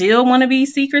you still want to be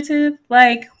secretive?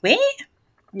 Like, wait.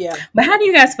 Yeah. But how do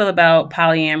you guys feel about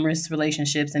polyamorous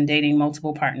relationships and dating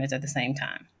multiple partners at the same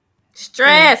time? Mm.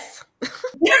 Stress.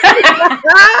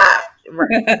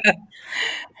 Right.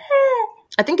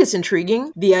 I think it's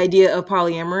intriguing, the idea of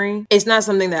polyamory. It's not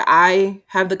something that I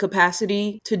have the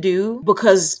capacity to do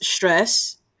because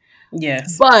stress.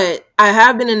 Yes. But I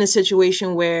have been in a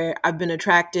situation where I've been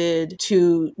attracted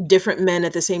to different men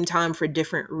at the same time for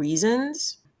different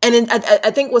reasons. And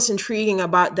I think what's intriguing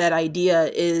about that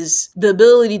idea is the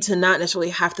ability to not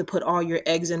necessarily have to put all your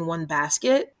eggs in one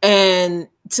basket and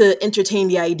to entertain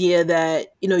the idea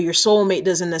that, your soulmate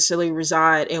doesn't necessarily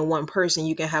reside in one person.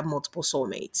 You can have multiple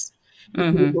soulmates. You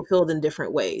can be Mm-hmm. fulfilled in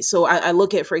different ways. So I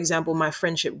look at, for example, my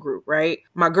friendship group, right?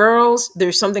 My girls,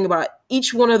 there's something about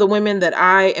each one of the women that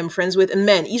I am friends with, and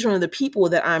men, each one of the people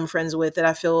that I'm friends with that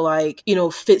I feel like,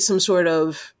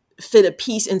 fit a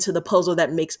piece into the puzzle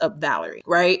that makes up Valerie,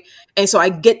 right? And so I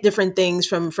get different things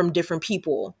from different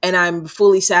people, and I'm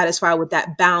fully satisfied with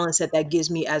that balance that gives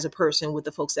me as a person with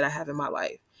the folks that I have in my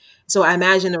life. So I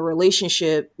imagine a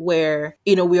relationship where,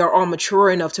 we are all mature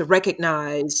enough to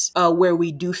recognize where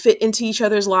we do fit into each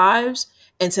other's lives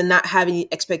and to not have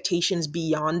any expectations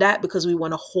beyond that because we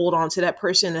want to hold on to that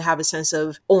person and have a sense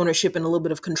of ownership and a little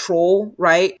bit of control,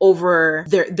 right, over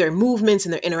their movements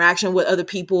and their interaction with other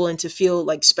people and to feel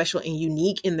like special and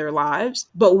unique in their lives.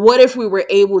 But what if we were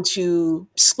able to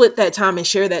split that time and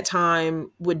share that time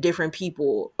with different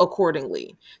people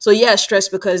accordingly? So yeah, stress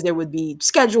because there would be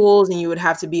schedules and you would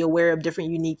have to be aware of different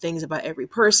unique things about every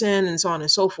person and so on and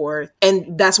so forth.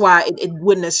 And that's why it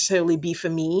wouldn't necessarily be for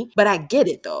me. But I get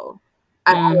it though.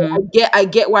 Mm-hmm. I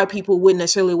get why people wouldn't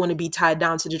necessarily want to be tied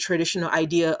down to the traditional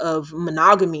idea of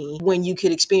monogamy when you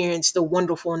could experience the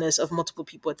wonderfulness of multiple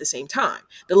people at the same time.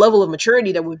 The level of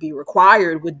maturity that would be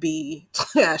required would be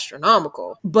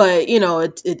astronomical. But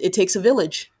it takes a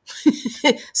village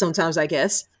sometimes, I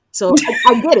guess. So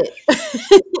I get it.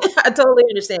 I totally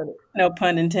understand it. No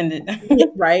pun intended. Yeah,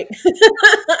 right.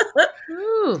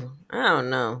 Ooh, I don't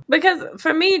know. Because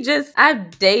for me,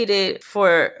 I've dated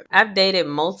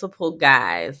multiple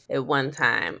guys at one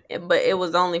time, but it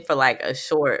was only for like a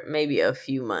short, maybe a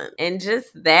few months. And just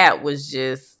that was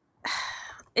just,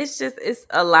 it's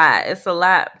a lot. It's a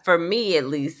lot, for me at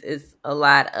least, it's a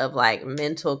lot of like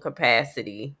mental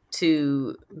capacity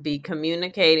to be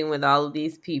communicating with all of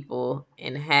these people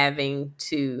and having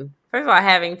to First of all,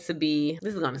 having to be,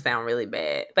 this is going to sound really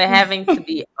bad, but having to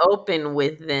be open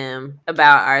with them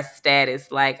about our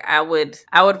status. Like I would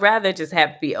rather just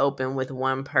have to be open with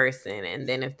one person. And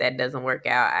then if that doesn't work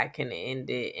out, I can end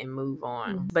it and move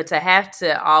on. But to have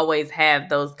to always have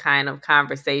those kind of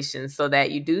conversations so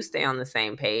that you do stay on the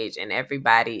same page and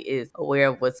everybody is aware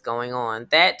of what's going on,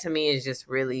 that to me is just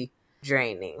really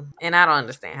draining. And I don't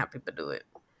understand how people do it.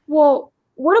 Well,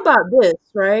 what about this,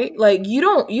 right? Like you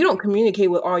don't communicate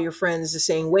with all your friends the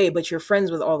same way, but you're friends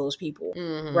with all those people,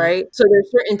 Mm-hmm. right? So there's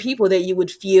certain people that you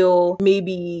would feel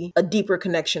maybe a deeper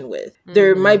connection with.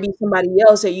 There Mm-hmm. might be somebody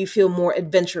else that you feel more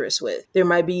adventurous with. There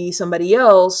might be somebody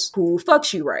else who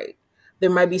fucks you right. There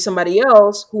might be somebody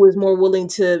else who is more willing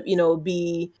to,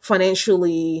 be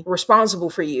financially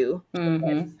responsible for you,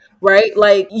 Mm-hmm. right?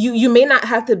 Like you may not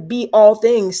have to be all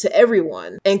things to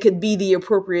everyone and could be the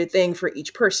appropriate thing for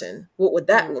each person. What would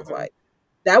that look Mm-hmm. like?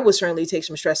 That would certainly take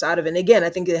some stress out of it. And again,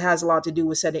 I think it has a lot to do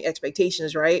with setting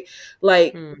expectations, right?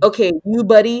 Like, Mm-hmm. okay, you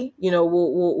buddy,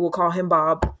 we'll call him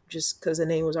Bob just because the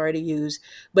name was already used.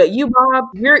 But you, Bob,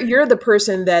 you're the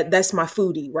person that's my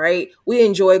foodie, right? We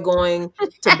enjoy going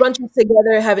to brunches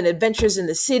together, having adventures in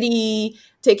the city,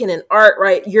 taking in art,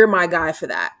 right? You're my guy for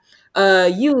that.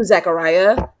 You,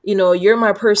 Zachariah, you're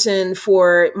my person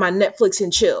for my Netflix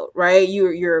and chill, right?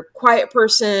 You're a quiet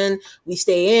person. We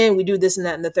stay in, we do this and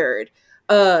that and the third.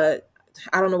 uh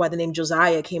I don't know why the name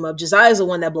Josiah came up. Josiah's the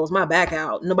one that blows my back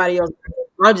out. Nobody else.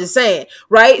 I'm just saying,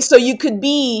 right? So you could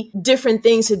be different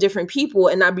things to different people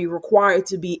and not be required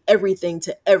to be everything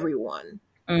to everyone.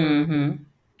 Mm-hmm. Mm-hmm.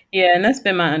 Yeah, and that's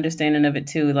been my understanding of it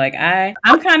too. Like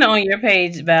I'm kind of on your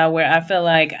page, Val, where I feel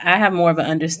like I have more of an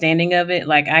understanding of it.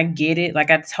 Like I get it.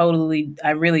 Like I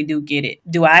really do get it.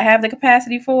 Do I have the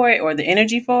capacity for it or the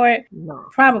energy for it? No.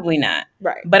 Probably not.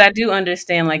 Right. But I do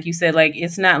understand, like you said, like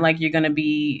it's not like you're going to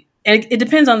be. It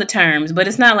depends on the terms, but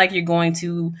it's not like you're going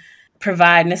to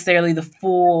provide necessarily the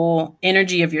full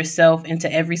energy of yourself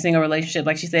into every single relationship.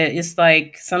 Like she said, it's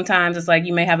like sometimes it's like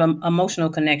you may have an emotional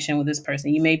connection with this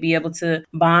person. You may be able to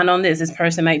bond on this. This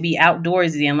person might be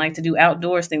outdoorsy and like to do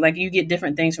outdoors things. Like you get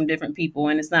different things from different people,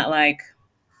 and it's not like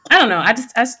I don't know.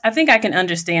 I think I can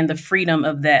understand the freedom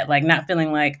of that, like not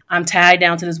feeling like I'm tied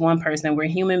down to this one person. We're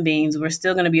human beings. We're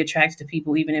still going to be attracted to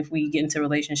people, even if we get into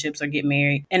relationships or get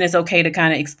married. And it's okay to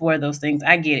kind of explore those things.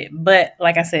 I get it. But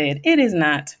like I said, it is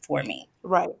not for me.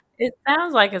 Right. It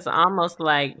sounds like it's almost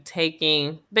like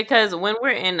taking, because when we're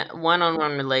in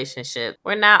one-on-one relationship,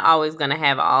 we're not always going to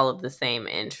have all of the same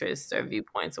interests or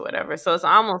viewpoints or whatever. So it's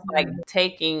almost like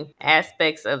taking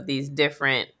aspects of these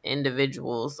different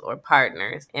individuals or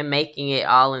partners and making it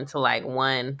all into like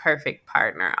one perfect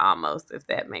partner almost, if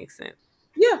that makes sense.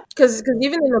 Yeah, because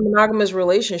even in a monogamous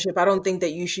relationship, I don't think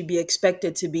that you should be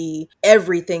expected to be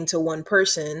everything to one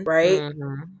person, right?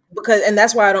 Mm-hmm. Because and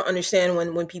that's why I don't understand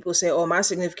when people say, "Oh, my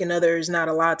significant other is not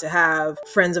allowed to have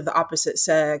friends of the opposite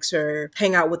sex or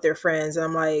hang out with their friends." And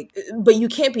I'm like, but you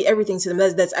can't be everything to them.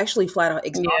 That's actually flat out Yeah.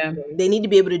 exhausting. They need to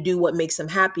be able to do what makes them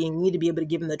happy, and you need to be able to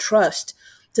give them the trust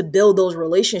to build those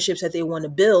relationships that they want to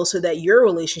build so that your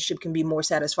relationship can be more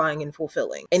satisfying and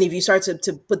fulfilling. And if you start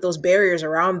to put those barriers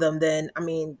around them, then I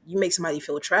mean, you make somebody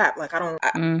feel trapped. Like I don't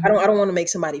want to make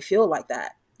somebody feel like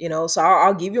that, So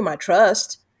I'll give you my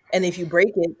trust, and if you break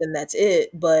it, then that's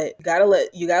it. But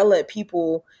you gotta let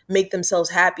people make themselves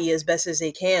happy as best as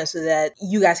they can so that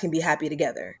you guys can be happy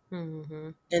together. Mm-hmm.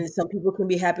 And some people can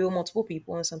be happy with multiple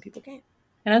people and some people can't.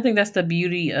 And I think that's the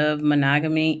beauty of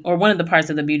monogamy, or one of the parts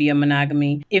of the beauty of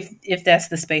monogamy, if that's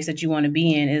the space that you want to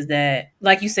be in, is that,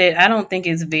 like you said, I don't think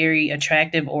it's very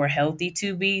attractive or healthy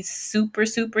to be super,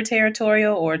 super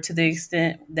territorial, or to the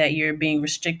extent that you're being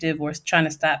restrictive or trying to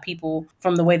stop people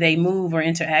from the way they move or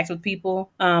interact with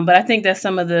people. But I think that's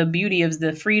some of the beauty of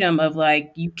the freedom of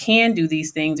like you can do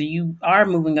these things, or you are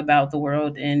moving about the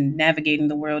world and navigating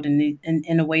the world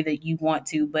in a way that you want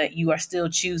to, but you are still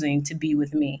choosing to be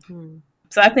with me. Mm-hmm.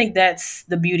 So I think that's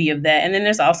the beauty of that. And then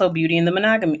there's also beauty in the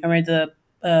monogamy, or the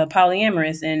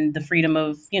polyamorous, and the freedom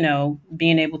of,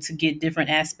 being able to get different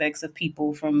aspects of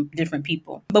people from different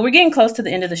people. But we're getting close to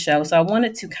the end of the show. So I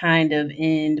wanted to kind of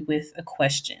end with a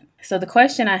question. So the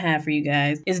question I have for you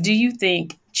guys is, do you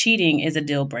think cheating is a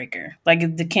deal breaker?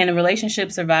 Like, can a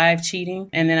relationship survive cheating?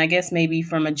 And then I guess maybe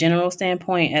from a general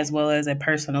standpoint as well as a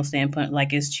personal standpoint,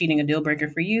 like, is cheating a deal breaker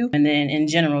for you? And then in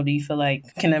general, do you feel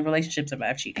like, can a relationship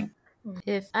survive cheating?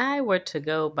 If I were to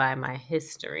go by my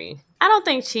history, I don't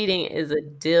think cheating is a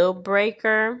deal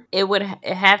breaker. It would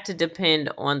have to depend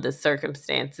on the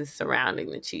circumstances surrounding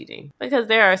the cheating, because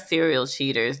there are serial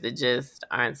cheaters that just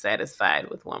aren't satisfied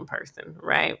with one person,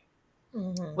 right?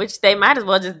 Mm-hmm. Which they might as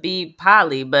well just be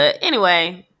poly. But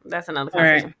anyway, that's another All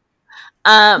right. conversation.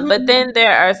 But then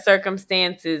there are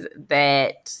circumstances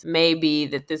that maybe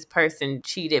that this person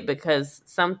cheated because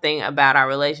something about our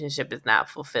relationship is not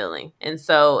fulfilling. And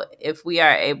so if we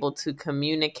are able to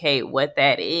communicate what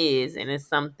that is, and it's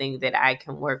something that I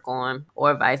can work on,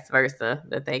 or vice versa,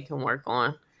 that they can work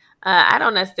on, I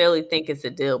don't necessarily think it's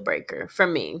a deal breaker for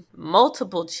me.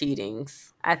 Multiple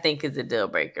cheatings, I think, is a deal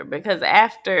breaker because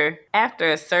after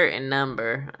a certain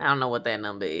number, I don't know what that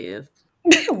number is.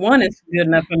 One is good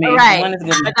enough for me. Right. One is good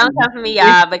But enough don't for come for me, me.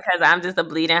 y'all, because I'm just a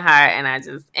bleeding heart and I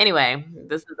just anyway,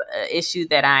 this is an issue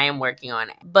that I am working on.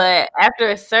 But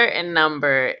after a certain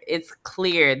number, it's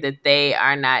clear that they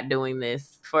are not doing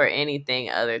this for anything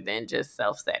other than just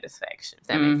self satisfaction. If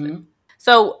that makes sense. Mm-hmm.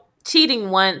 So cheating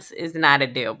once is not a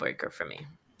deal breaker for me.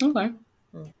 Okay.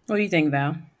 What do you think,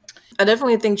 Val? I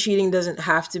definitely think cheating doesn't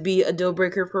have to be a deal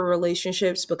breaker for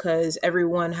relationships because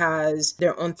everyone has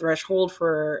their own threshold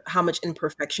for how much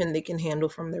imperfection they can handle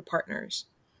from their partners.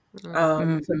 So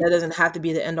Mm-hmm. that doesn't have to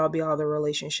be the end all be all of the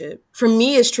relationship. For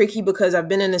me, it's tricky because I've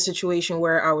been in a situation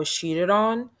where I was cheated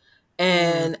on Mm-hmm.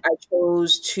 and I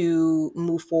chose to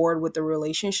move forward with the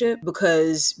relationship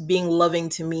because being loving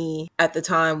to me at the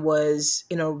time was,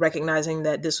 recognizing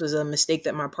that this was a mistake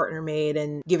that my partner made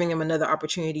and giving him another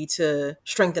opportunity to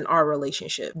strengthen our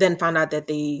relationship. Then found out that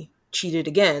they cheated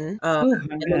again. Oh,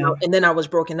 okay. And then I was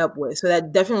broken up with. So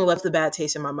that definitely left a bad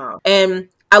taste in my mouth. And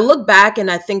I look back and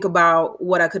I think about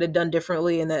what I could have done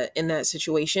differently in that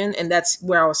situation, and that's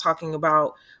where I was talking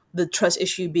about the trust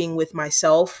issue being with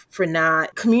myself for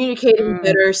not communicating Mm,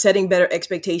 better, setting better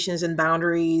expectations and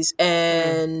boundaries,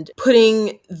 Mm-hmm. and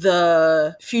putting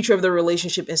the future of the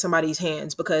relationship in somebody's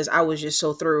hands because I was just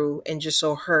so through and just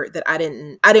so hurt that I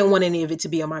didn't want any of it to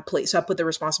be on my plate. So I put the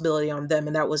responsibility on them,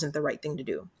 and that wasn't the right thing to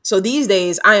do. So these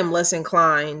days I am less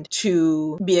inclined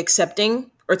to be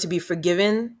accepting or to be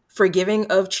forgiving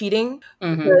of cheating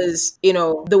mm-hmm. because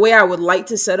the way I would like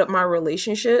to set up my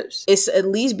relationships is to at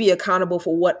least be accountable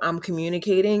for what I'm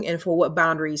communicating and for what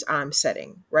boundaries I'm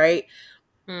setting, right?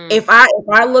 If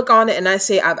I look on it and I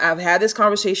say I've had this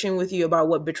conversation with you about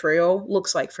what betrayal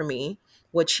looks like for me,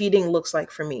 what cheating looks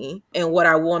like for me, and what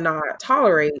I will not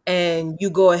tolerate, and you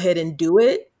go ahead and do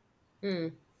it,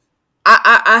 Mm-hmm.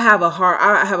 I have a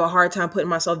hard time putting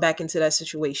myself back into that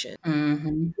situation.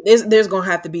 Mm-hmm. There's gonna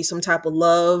have to be some type of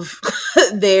love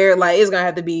there. Like it's gonna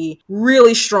have to be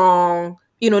really strong.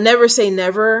 Never say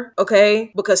never,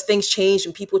 okay? Because things change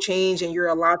and people change, and you're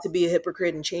allowed to be a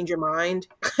hypocrite and change your mind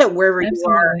wherever you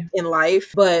are Absolutely. in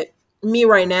life. But me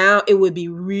right now, it would be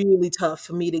really tough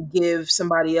for me to give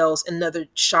somebody else another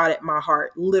shot at my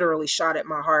heart, literally shot at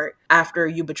my heart after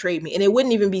you betrayed me. And it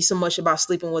wouldn't even be so much about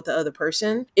sleeping with the other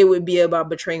person. It would be about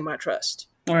betraying my trust.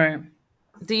 All right.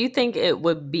 Do you think it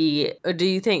would be, or do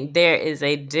you think there is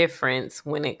a difference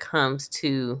when it comes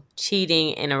to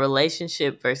cheating in a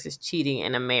relationship versus cheating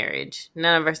in a marriage?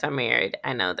 None of us are married,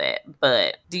 I know that.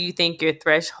 But do you think your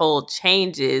threshold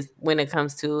changes when it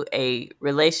comes to a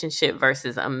relationship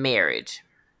versus a marriage?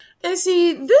 And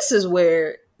see, this is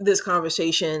where this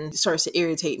conversation starts to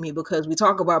irritate me because we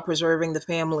talk about preserving the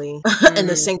family and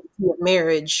the Mm-hmm. sanctity of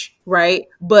marriage, right?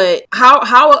 But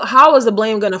how is the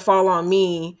blame going to fall on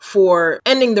me for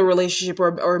ending the relationship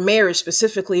or marriage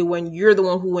specifically when you're the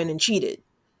one who went and cheated?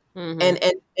 Mm-hmm.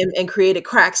 And created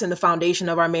cracks in the foundation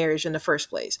of our marriage in the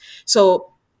first place. So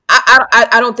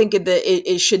I don't think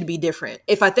it should be different.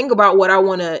 If I think about what I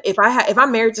want to, if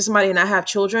I'm married to somebody and I have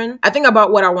children, I think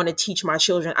about what I want to teach my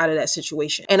children out of that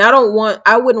situation. And I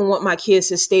wouldn't want my kids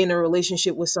to stay in a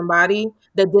relationship with somebody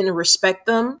that didn't respect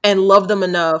them and love them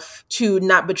enough to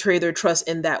not betray their trust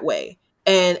in that way.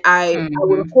 And I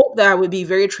would Mm-hmm. hope that I would be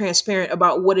very transparent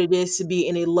about what it is to be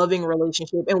in a loving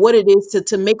relationship and what it is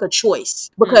to make a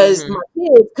choice. Because Mm-hmm. my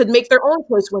kids could make their own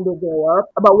choice when they grow up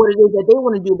about what it is that they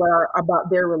want to do about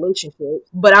their relationship.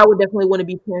 But I would definitely want to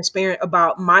be transparent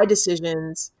about my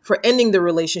decisions for ending the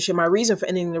relationship, my reason for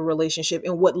ending the relationship,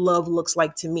 and what love looks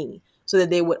like to me. So that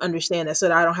they would understand that, so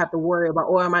that I don't have to worry about,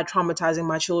 oh, am I traumatizing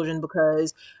my children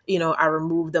because I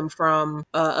removed them from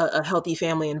a healthy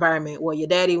family environment. Well, your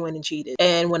daddy went and cheated,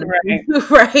 and when a Right. man,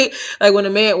 right, like when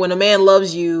a man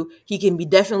loves you, he can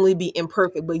definitely be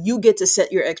imperfect, but you get to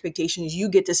set your expectations. You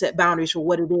get to set boundaries for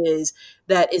what it is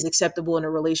that is acceptable in a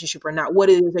relationship or not. What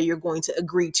it is that you're going to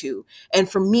agree to. And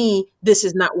for me, this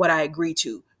is not what I agree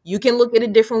to. You can look at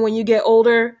it different when you get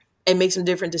older and make some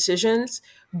different decisions,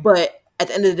 but at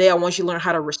the end of the day, I want you to learn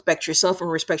how to respect yourself and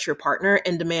respect your partner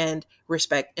and demand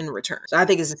respect in return. So I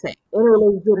think it's the same in a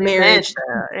relationship, Amen, marriage.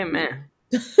 child. Amen.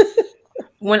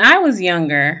 when I was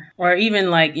younger, or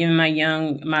even like in my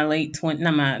late 20s,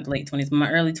 not my late 20s, my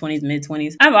early 20s, mid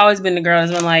 20s, I've always been the girl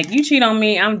that's been like, you cheat on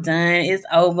me, I'm done, it's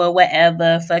over,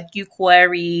 whatever, fuck you,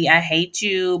 Corey, I hate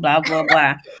you, blah, blah,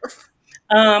 blah.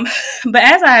 Um, but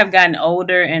as I have gotten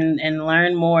older and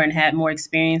learned more and had more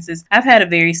experiences, I've had a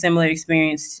very similar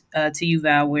experience to you,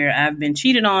 Val, where I've been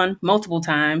cheated on multiple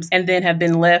times and then have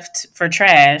been left for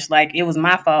trash, like it was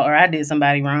my fault or I did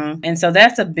somebody wrong. And so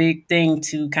that's a big thing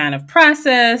to kind of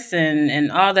process and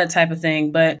all that type of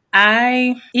thing. But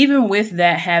even with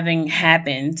that having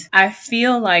happened, I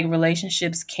feel like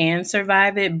relationships can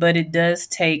survive it, but it does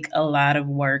take a lot of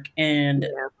work and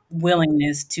Yeah.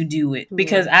 willingness to do it, Yeah.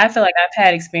 because I feel like I've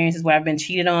had experiences where I've been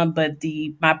cheated on, but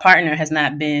the my partner has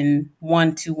not been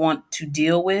one to want to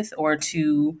deal with or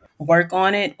to work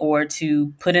on it or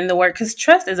to put in the work, because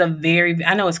trust is a very,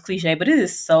 I know it's cliche, but it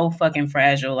is so fucking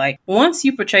fragile. Like once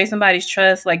you betray somebody's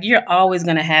trust, like you're always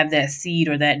going to have that seed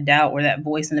or that doubt or that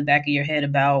voice in the back of your head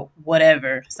about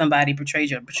whatever somebody betrayed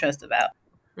your trust about.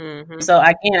 Mm-hmm. So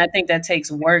again, I think that takes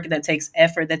work, that takes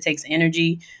effort, that takes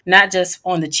energy, not just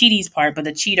on the cheatie's part, but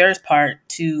the cheater's part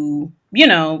to,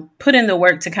 put in the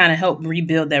work to kind of help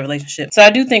rebuild that relationship. So I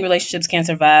do think relationships can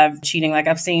survive cheating. Like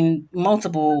I've seen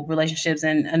multiple relationships,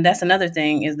 and that's another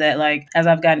thing is that like as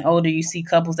I've gotten older, you see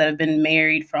couples that have been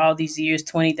married for all these years,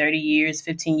 20, 30 years,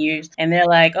 15 years, and they're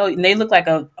like, oh, and they look like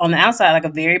on the outside like a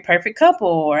very perfect couple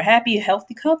or a happy,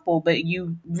 healthy couple, but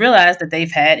you realize that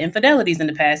they've had infidelities in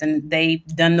the past and they've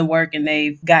done the work and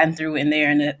they've gotten through it and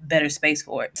they're in a better space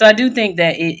for it. So I do think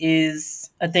that it is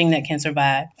a thing that can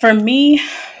survive. For me,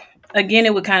 again,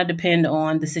 it would kind of depend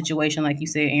on the situation, like you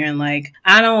said, Aaron. Like,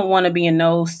 I don't want to be in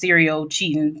no serial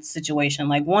cheating situation.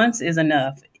 Like, once is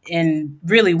enough, and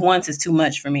really, once is too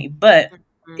much for me. But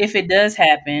if it does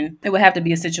happen, it would have to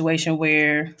be a situation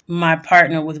where my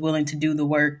partner was willing to do the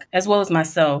work as well as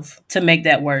myself to make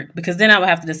that work. Because then I would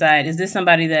have to decide, is this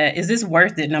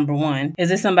worth it? Number one, is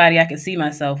this somebody I could see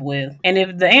myself with? And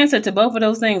if the answer to both of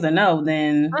those things are no,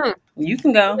 then Mm. you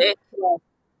can go.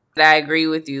 I agree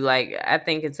with you. Like, I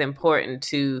think it's important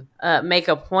to make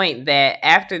a point that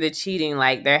after the cheating,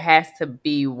 like, there has to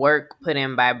be work put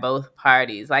in by both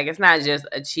parties. Like, it's not just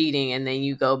a cheating and then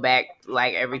you go back,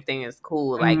 like, everything is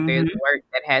cool. Like, there's Mm-hmm. work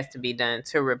that has to be done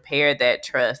to repair that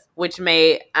trust, which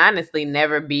may honestly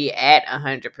never be at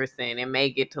 100%. It may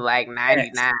get to like Yes.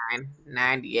 99,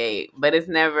 98, but it's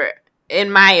never, in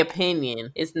my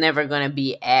opinion, it's never gonna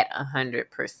be at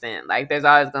 100%. Like there's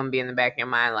always gonna be in the back of your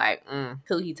mind, like,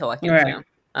 who he talking Right. to?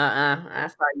 I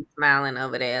saw you smiling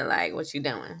over there. Like, what you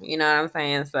doing? You know what I'm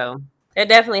saying? So there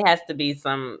definitely has to be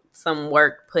some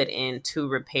work put in to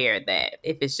repair that.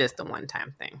 If it's just a one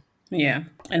time thing. Yeah,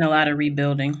 and a lot of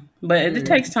rebuilding. But it Mm.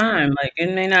 takes time. Like it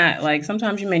may not like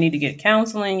sometimes you may need to get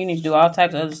counseling, you need to do all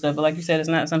types of other stuff. But like you said, it's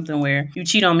not something where you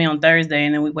cheat on me on Thursday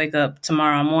and then we wake up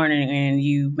tomorrow morning and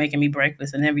you making me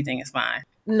breakfast and everything is fine.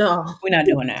 No. We're not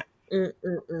doing that.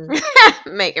 Mm-mm-mm.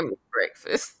 Making me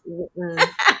breakfast. Mm-mm.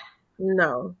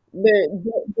 No.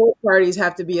 Both parties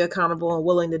have to be accountable and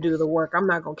willing to do the work. I'm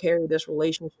not going to carry this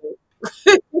relationship.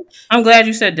 I'm glad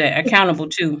you said that. Accountable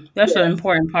too. That's Yeah. an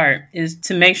important part is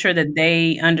to make sure that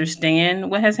they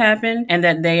understand what has happened and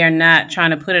that they are not trying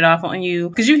to put it off on you.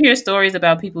 Because you hear stories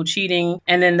about people cheating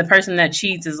and then the person that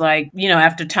cheats is like,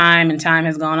 after time and time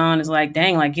has gone on, is like,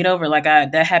 dang, like get over it. Like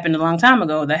that happened a long time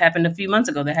ago. That happened a few months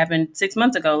ago. That happened 6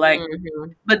 months ago. Like,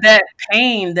 Mm-hmm. but that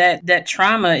pain, that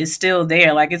trauma is still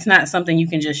there. Like it's not something you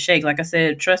can just shake. Like I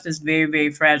said, trust is very,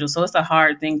 very fragile. So it's a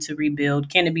hard thing to rebuild.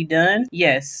 Can it be done?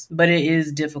 Yes, but it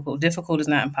is difficult. Difficult is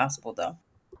not impossible though.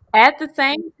 At the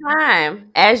same time,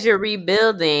 as you're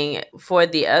rebuilding for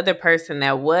the other person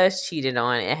that was cheated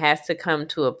on, it has to come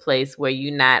to a place where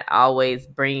you're not always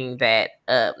bringing that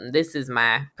up. This is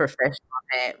my professional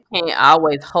hat. You can't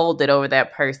always hold it over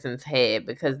that person's head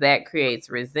because that creates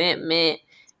resentment.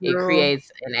 It No.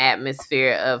 creates an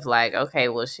atmosphere of like, okay,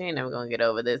 well, she ain't never gonna get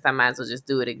over this. I might as well just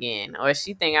do it again. Or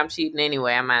she think I'm cheating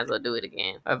anyway. I might as well do it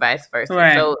again. Or vice versa.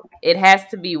 Right. So it has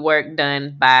to be work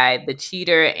done by the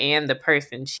cheater and the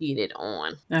person cheated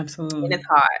on. And Absolutely. it's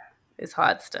hard. It's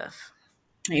hard stuff.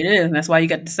 It is. That's why you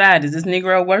got to decide, is this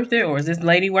Negro worth it or is this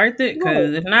lady worth it? Right.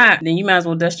 Because if not, then you might as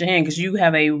well dust your hand because you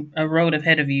have a road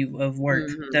ahead of you of work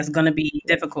Mm-hmm. that's going to be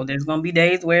difficult. There's going to be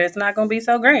days where it's not going to be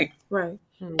so great. Right.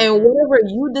 And Mm-hmm. whatever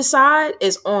you decide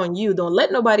is on you. Don't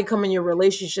let nobody come in your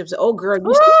relationship and say, oh, girl,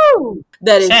 you Woo!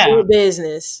 that is your Child.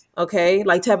 business. Okay.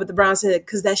 Like Tabitha Brown said,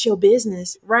 because that's your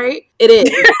business, right? It is.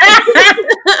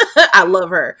 I love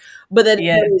her. But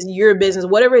Yes. that is your business.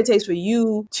 Whatever it takes for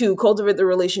you to cultivate the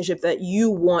relationship that you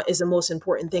want is the most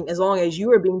important thing, as long as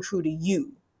you are being true to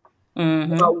you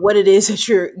Mm-hmm. about what it is that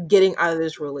you're getting out of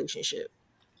this relationship.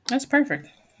 That's perfect.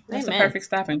 That's the Amen. perfect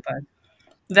stopping point.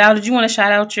 Val, did you want to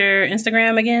shout out your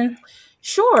Instagram again? Or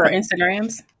Sure.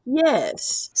 Instagrams?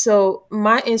 Yes. So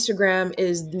my Instagram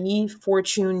is the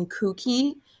Fortune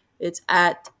Cookie. It's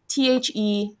at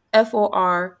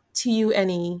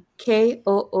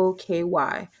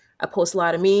TheFortuneKooky. I post a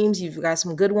lot of memes. You've got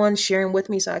some good ones. Share them with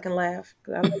me so I can laugh.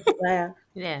 'Cause I like to laugh.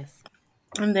 Yes.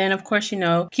 And then, of course,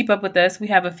 keep up with us. We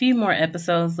have a few more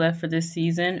episodes left for this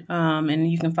season. And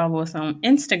you can follow us on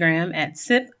Instagram at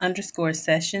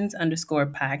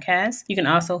sip_sessions_podcast. You can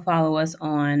also follow us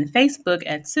on Facebook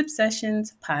at Sip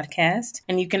Sessions Podcast.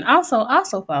 And you can also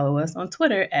follow us on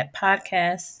Twitter at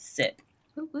Podcast Sip.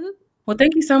 Whoop, whoop. Well,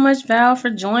 thank you so much, Val, for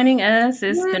joining us.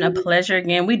 It's been a Yay. pleasure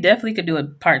again. We definitely could do a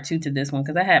part 2 to this one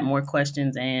because I had more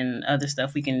questions and other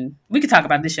stuff. We could talk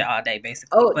about this shit all day,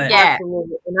 basically. Oh, But Yeah.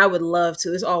 absolutely. And I would love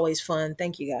to. It's always fun.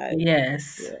 Thank you guys.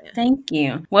 yes, Yeah. thank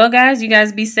you. Well, guys, you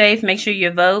guys be safe. Make sure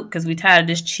you vote because we tired of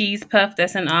this cheese puff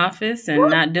that's in office and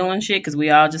not doing shit because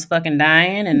we all just fucking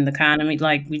dying and the economy.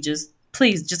 Like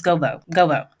please just go vote. Go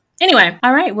vote. Anyway,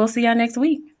 all right. We'll see y'all next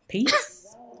week. Peace.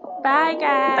 Bye,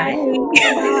 guys. Bye.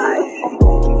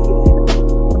 Bye.